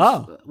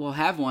Eagles will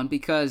have one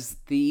because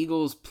the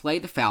Eagles play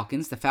the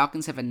Falcons. The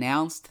Falcons have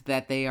announced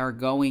that they are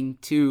going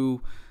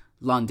to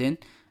London.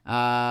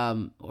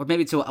 Or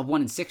maybe it's a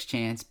 1 in 6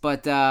 chance,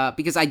 but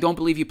because I don't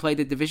believe you play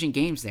the division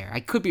games there. I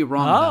could be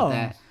wrong about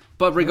that.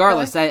 But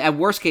regardless, at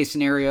worst case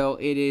scenario,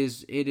 it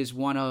is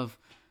 1 of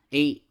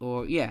 8,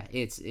 or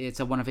it's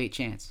a 1 of 8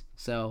 chance.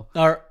 So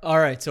all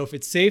right. So if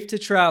it's safe to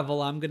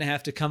travel, I'm gonna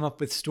have to come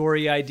up with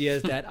story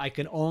ideas that I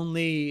can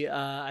only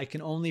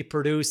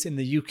produce in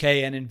the UK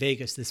and in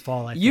Vegas this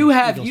fall.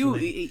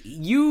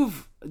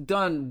 You've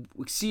done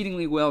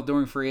exceedingly well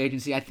during free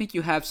agency. I think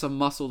you have some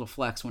muscle to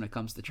flex when it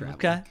comes to travel.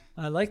 Okay,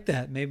 I like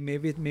that.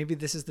 Maybe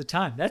this is the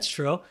time. That's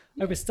true.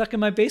 I was stuck in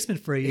my basement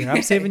for a year.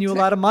 I'm saving you a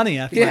lot of money.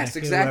 Yes,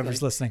 exactly.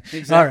 Whoever's listening.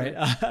 Exactly.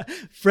 All right.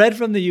 Fred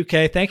from the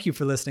UK. Thank you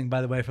for listening, by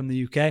the way, from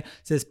the UK.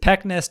 Says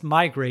Pecknest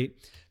migrate.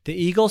 The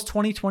Eagles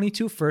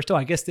 2022 first. Oh,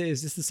 I guess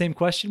is this the same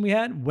question we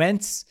had?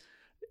 Wentz,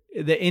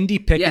 the Indy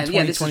pick in 2022.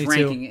 Yeah, this is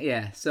ranking.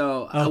 Yeah,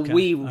 so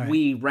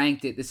we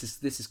ranked it. This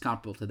is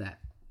comparable to that.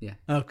 Yeah.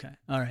 Okay.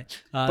 All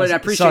right. But I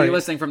appreciate you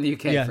listening from the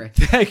UK, Fred.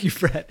 Thank you,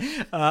 Fred.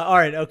 All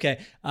right. Okay.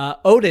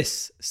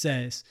 Otis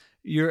says,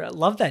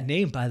 love that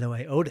name, by the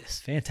way. Otis.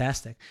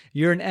 Fantastic.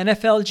 You're an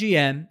NFL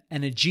GM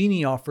and a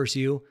genie offers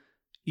you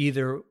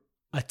either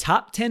a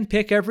top 10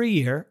 pick every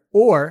year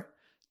or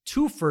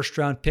 2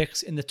 first-round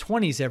picks in the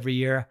 20s every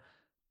year.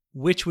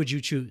 Which would you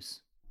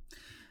choose?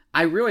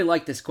 I really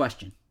like this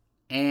question.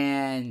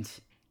 And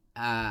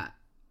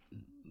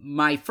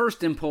my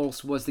first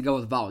impulse was to go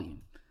with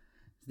volume.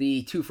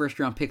 the 2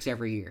 first-round picks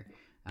every year.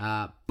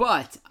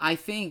 But I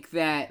think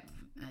that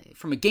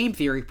from a game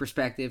theory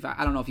perspective,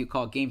 I don't know if you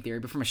call it game theory,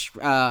 but from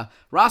a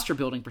roster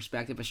building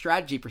perspective, a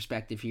strategy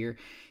perspective here,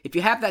 if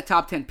you have that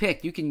top 10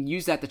 pick, you can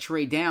use that to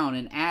trade down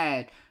and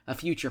add a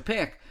future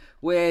pick,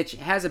 which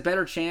has a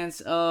better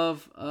chance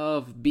of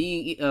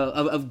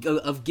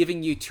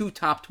giving you 2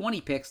 top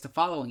 20 picks the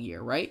following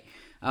year, right?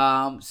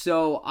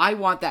 So I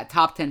want that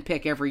top 10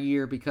 pick every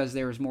year because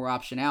there is more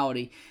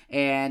optionality,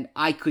 and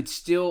I could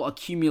still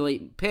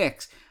accumulate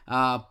picks.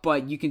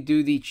 But you can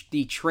do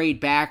the trade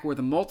back or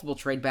the multiple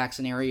trade back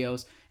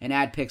scenarios and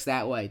add picks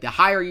that way. The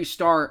higher you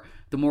start,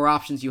 the more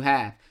options you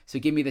have. So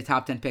give me the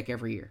top 10 pick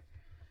every year.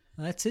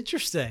 That's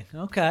interesting.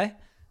 Okay.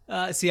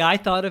 See, I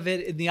thought of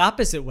it in the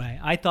opposite way.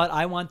 I thought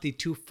I want the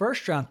 2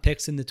 first-round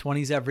picks in the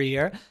 20s every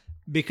year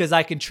because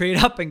I can trade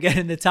up and get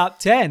in the top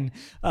 10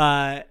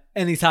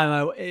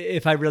 anytime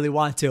if I really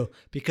want to,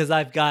 because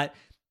I've got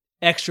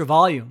extra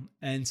volume.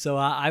 And so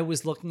I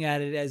was looking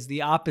at it as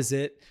the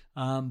opposite.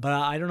 But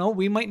I don't know.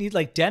 We might need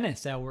like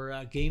Dennis,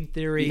 our game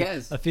theory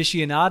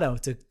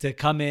aficionado, to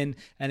come in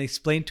and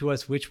explain to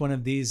us which one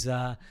of these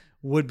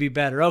would be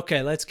better.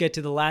 Okay, let's get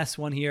to the last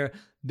one here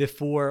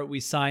before we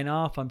sign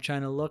off. I'm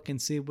trying to look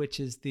and see which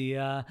is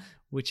the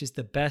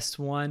best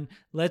one.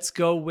 Let's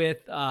go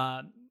with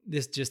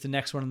this. Just the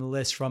next one on the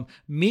list from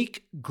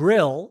Meek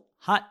Grill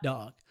Hot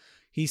Dog.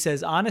 He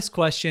says, honest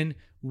question.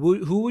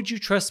 Who would you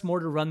trust more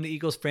to run the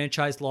Eagles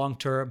franchise long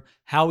term,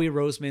 Howie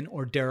Roseman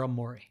or Daryl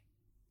Morey?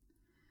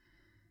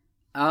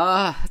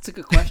 That's a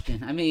good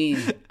question. I mean,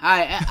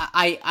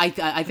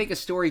 I think a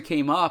story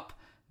came up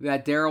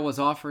that Daryl was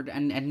offered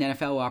an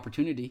NFL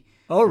opportunity.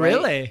 Oh, right?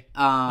 Really?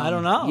 I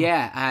don't know.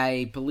 Yeah,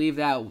 I believe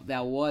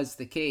that was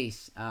the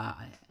case.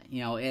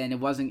 And it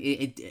wasn't.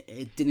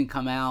 It didn't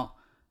come out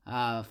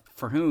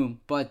for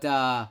whom, but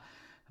Daryl's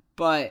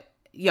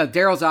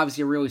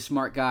obviously a really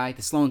smart guy.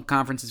 The Sloan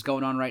Conference is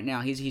going on right now.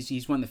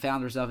 He's one of the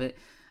founders of it.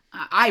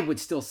 I would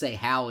still say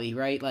Howie,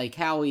 right? Like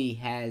Howie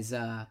has.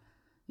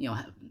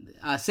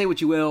 Say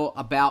what you will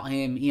about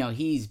him.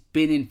 He's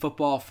been in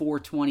football for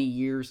 20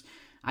 years.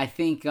 I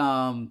think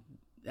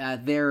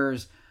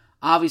there's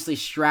obviously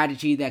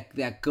strategy that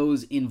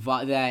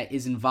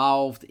is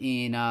involved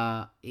in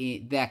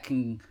that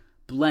can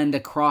blend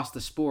across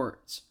the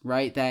sports,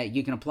 right? That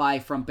you can apply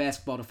from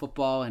basketball to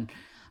football. And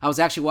I was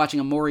actually watching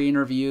a Morey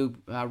interview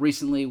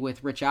recently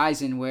with Rich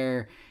Eisen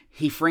where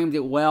he framed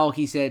it well.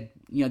 He said,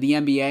 the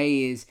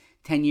NBA is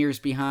 10 years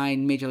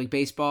behind Major League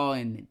Baseball,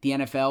 and the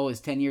NFL is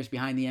 10 years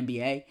behind the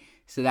NBA.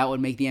 So that would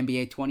make the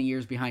NBA 20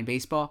 years behind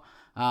baseball.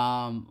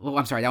 That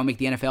would make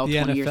the NFL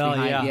 20 years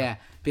behind,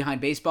 behind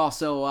baseball.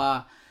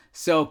 So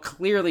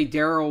clearly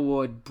Daryl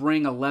would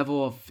bring a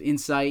level of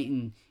insight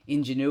and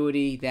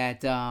ingenuity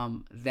that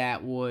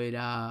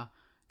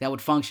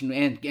would function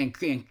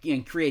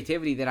and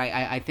creativity that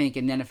I think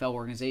an NFL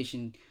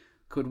organization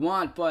could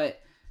want.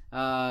 But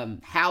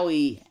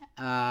Howie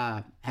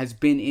has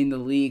been in the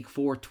league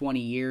for 20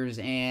 years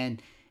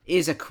and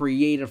is a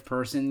creative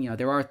person.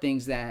 There are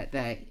things that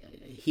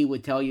he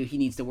would tell you he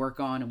needs to work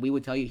on, and we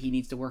would tell you he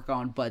needs to work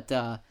on. But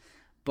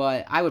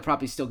I would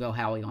probably still go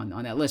Howie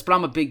on that list. But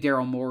I'm a big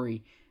Daryl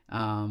Morey.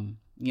 I'm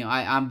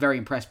very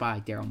impressed by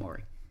Daryl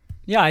Morey.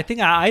 Yeah, I think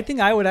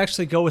I would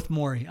actually go with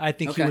Morey. I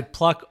think he would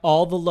pluck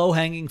all the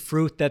low-hanging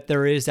fruit that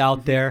there is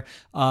out there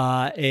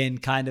and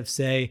kind of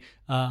say,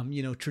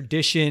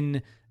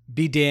 tradition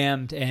be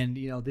damned, and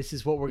this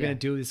is what we're going to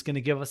do. This is going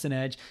to give us an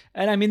edge.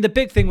 And I mean, the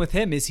big thing with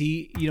him is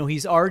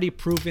he's already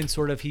proven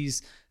sort of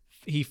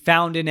he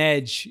found an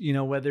edge,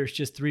 whether it's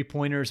just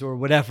 3-pointers or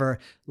whatever,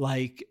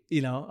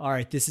 all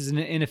right, this is an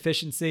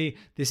inefficiency.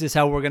 This is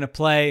how we're going to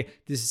play.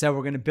 This is how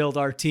we're going to build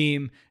our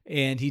team.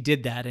 And he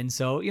did that. And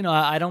so,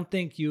 I don't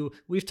think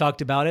we've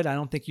talked about it. I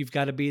don't think you've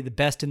got to be the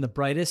best and the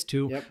brightest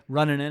to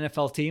run an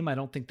NFL team. I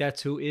don't think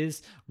that's who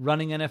is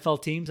running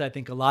NFL teams. I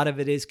think a lot of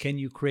it is, can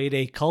you create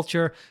a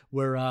culture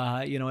where,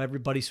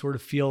 everybody sort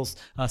of feels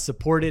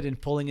supported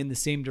and pulling in the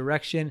same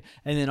direction?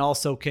 And then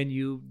also, can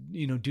you,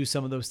 do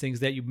some of those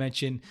things that you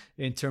mentioned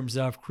in terms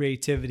of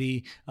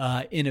creativity,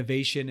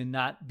 innovation, and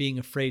not being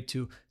afraid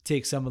to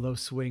take some of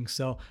those swings.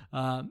 So,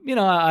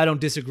 I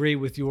don't disagree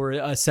with your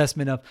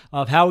assessment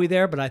of Howie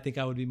there, but I think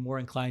I would be more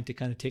inclined to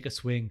kind of take a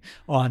swing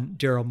on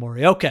Daryl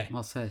Morey. Okay.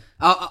 Well said.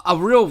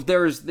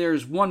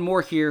 There's one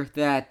more here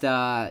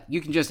that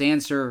you can just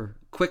answer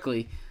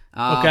quickly.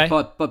 Okay.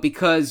 But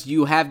because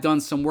you have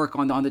done some work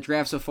on the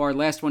draft so far,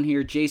 last one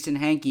here, Jason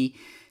Hankey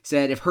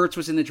said, if Hurts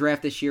was in the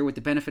draft this year with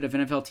the benefit of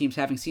NFL teams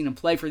having seen him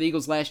play for the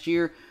Eagles last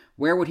year,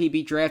 where would he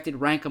be drafted?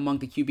 Rank among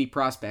the QB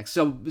prospects.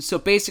 So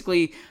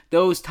basically,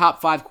 those top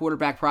 5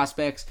 quarterback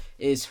prospects,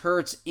 is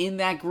Hurts in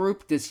that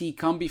group? Does he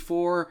come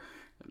before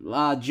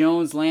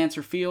Jones, Lance,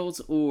 or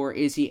Fields, or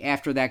is he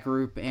after that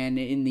group and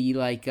in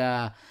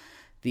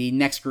the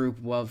next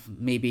group of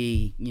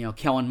maybe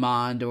Kellen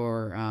Mond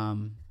or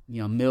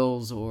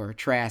Mills or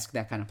Trask,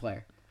 that kind of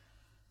player?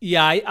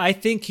 Yeah, I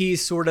think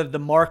he's sort of the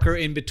marker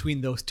in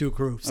between those two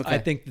groups. Okay. I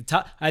think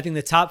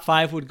the top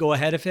 5 would go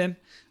ahead of him,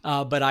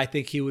 but I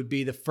think he would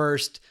be the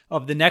first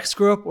of the next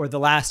group or the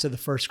last of the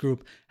first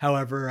group,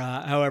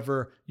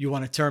 however you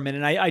want to term it.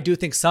 And I do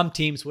think some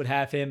teams would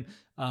have him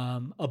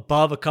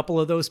above a couple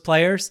of those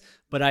players,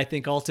 but I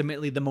think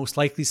ultimately the most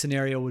likely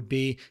scenario would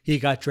be he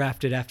got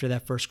drafted after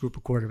that first group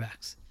of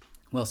quarterbacks.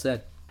 Well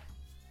said.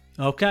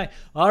 Okay.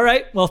 All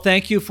right. Well,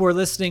 thank you for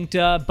listening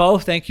to Bo.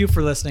 Thank you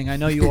for listening. I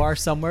know you are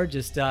somewhere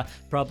just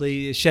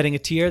probably shedding a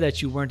tear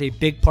that you weren't a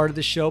big part of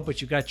the show,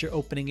 but you got your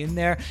opening in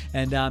there.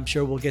 And I'm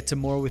sure we'll get to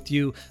more with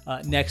you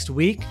next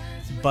week.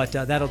 But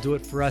that'll do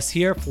it for us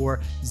here.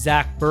 For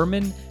Zach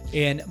Berman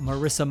and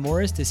Marissa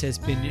Morris, this has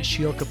been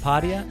Sheil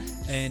Kapadia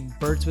and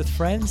Birds with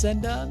Friends.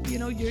 And,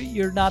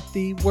 you're not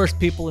the worst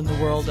people in the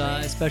world,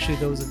 especially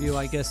those of you,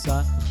 I guess,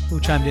 who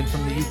chimed in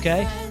from the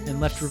UK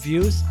and left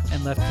reviews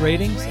and left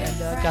ratings and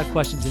got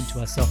questions into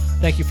us. So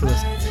thank you for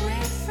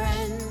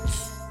listening.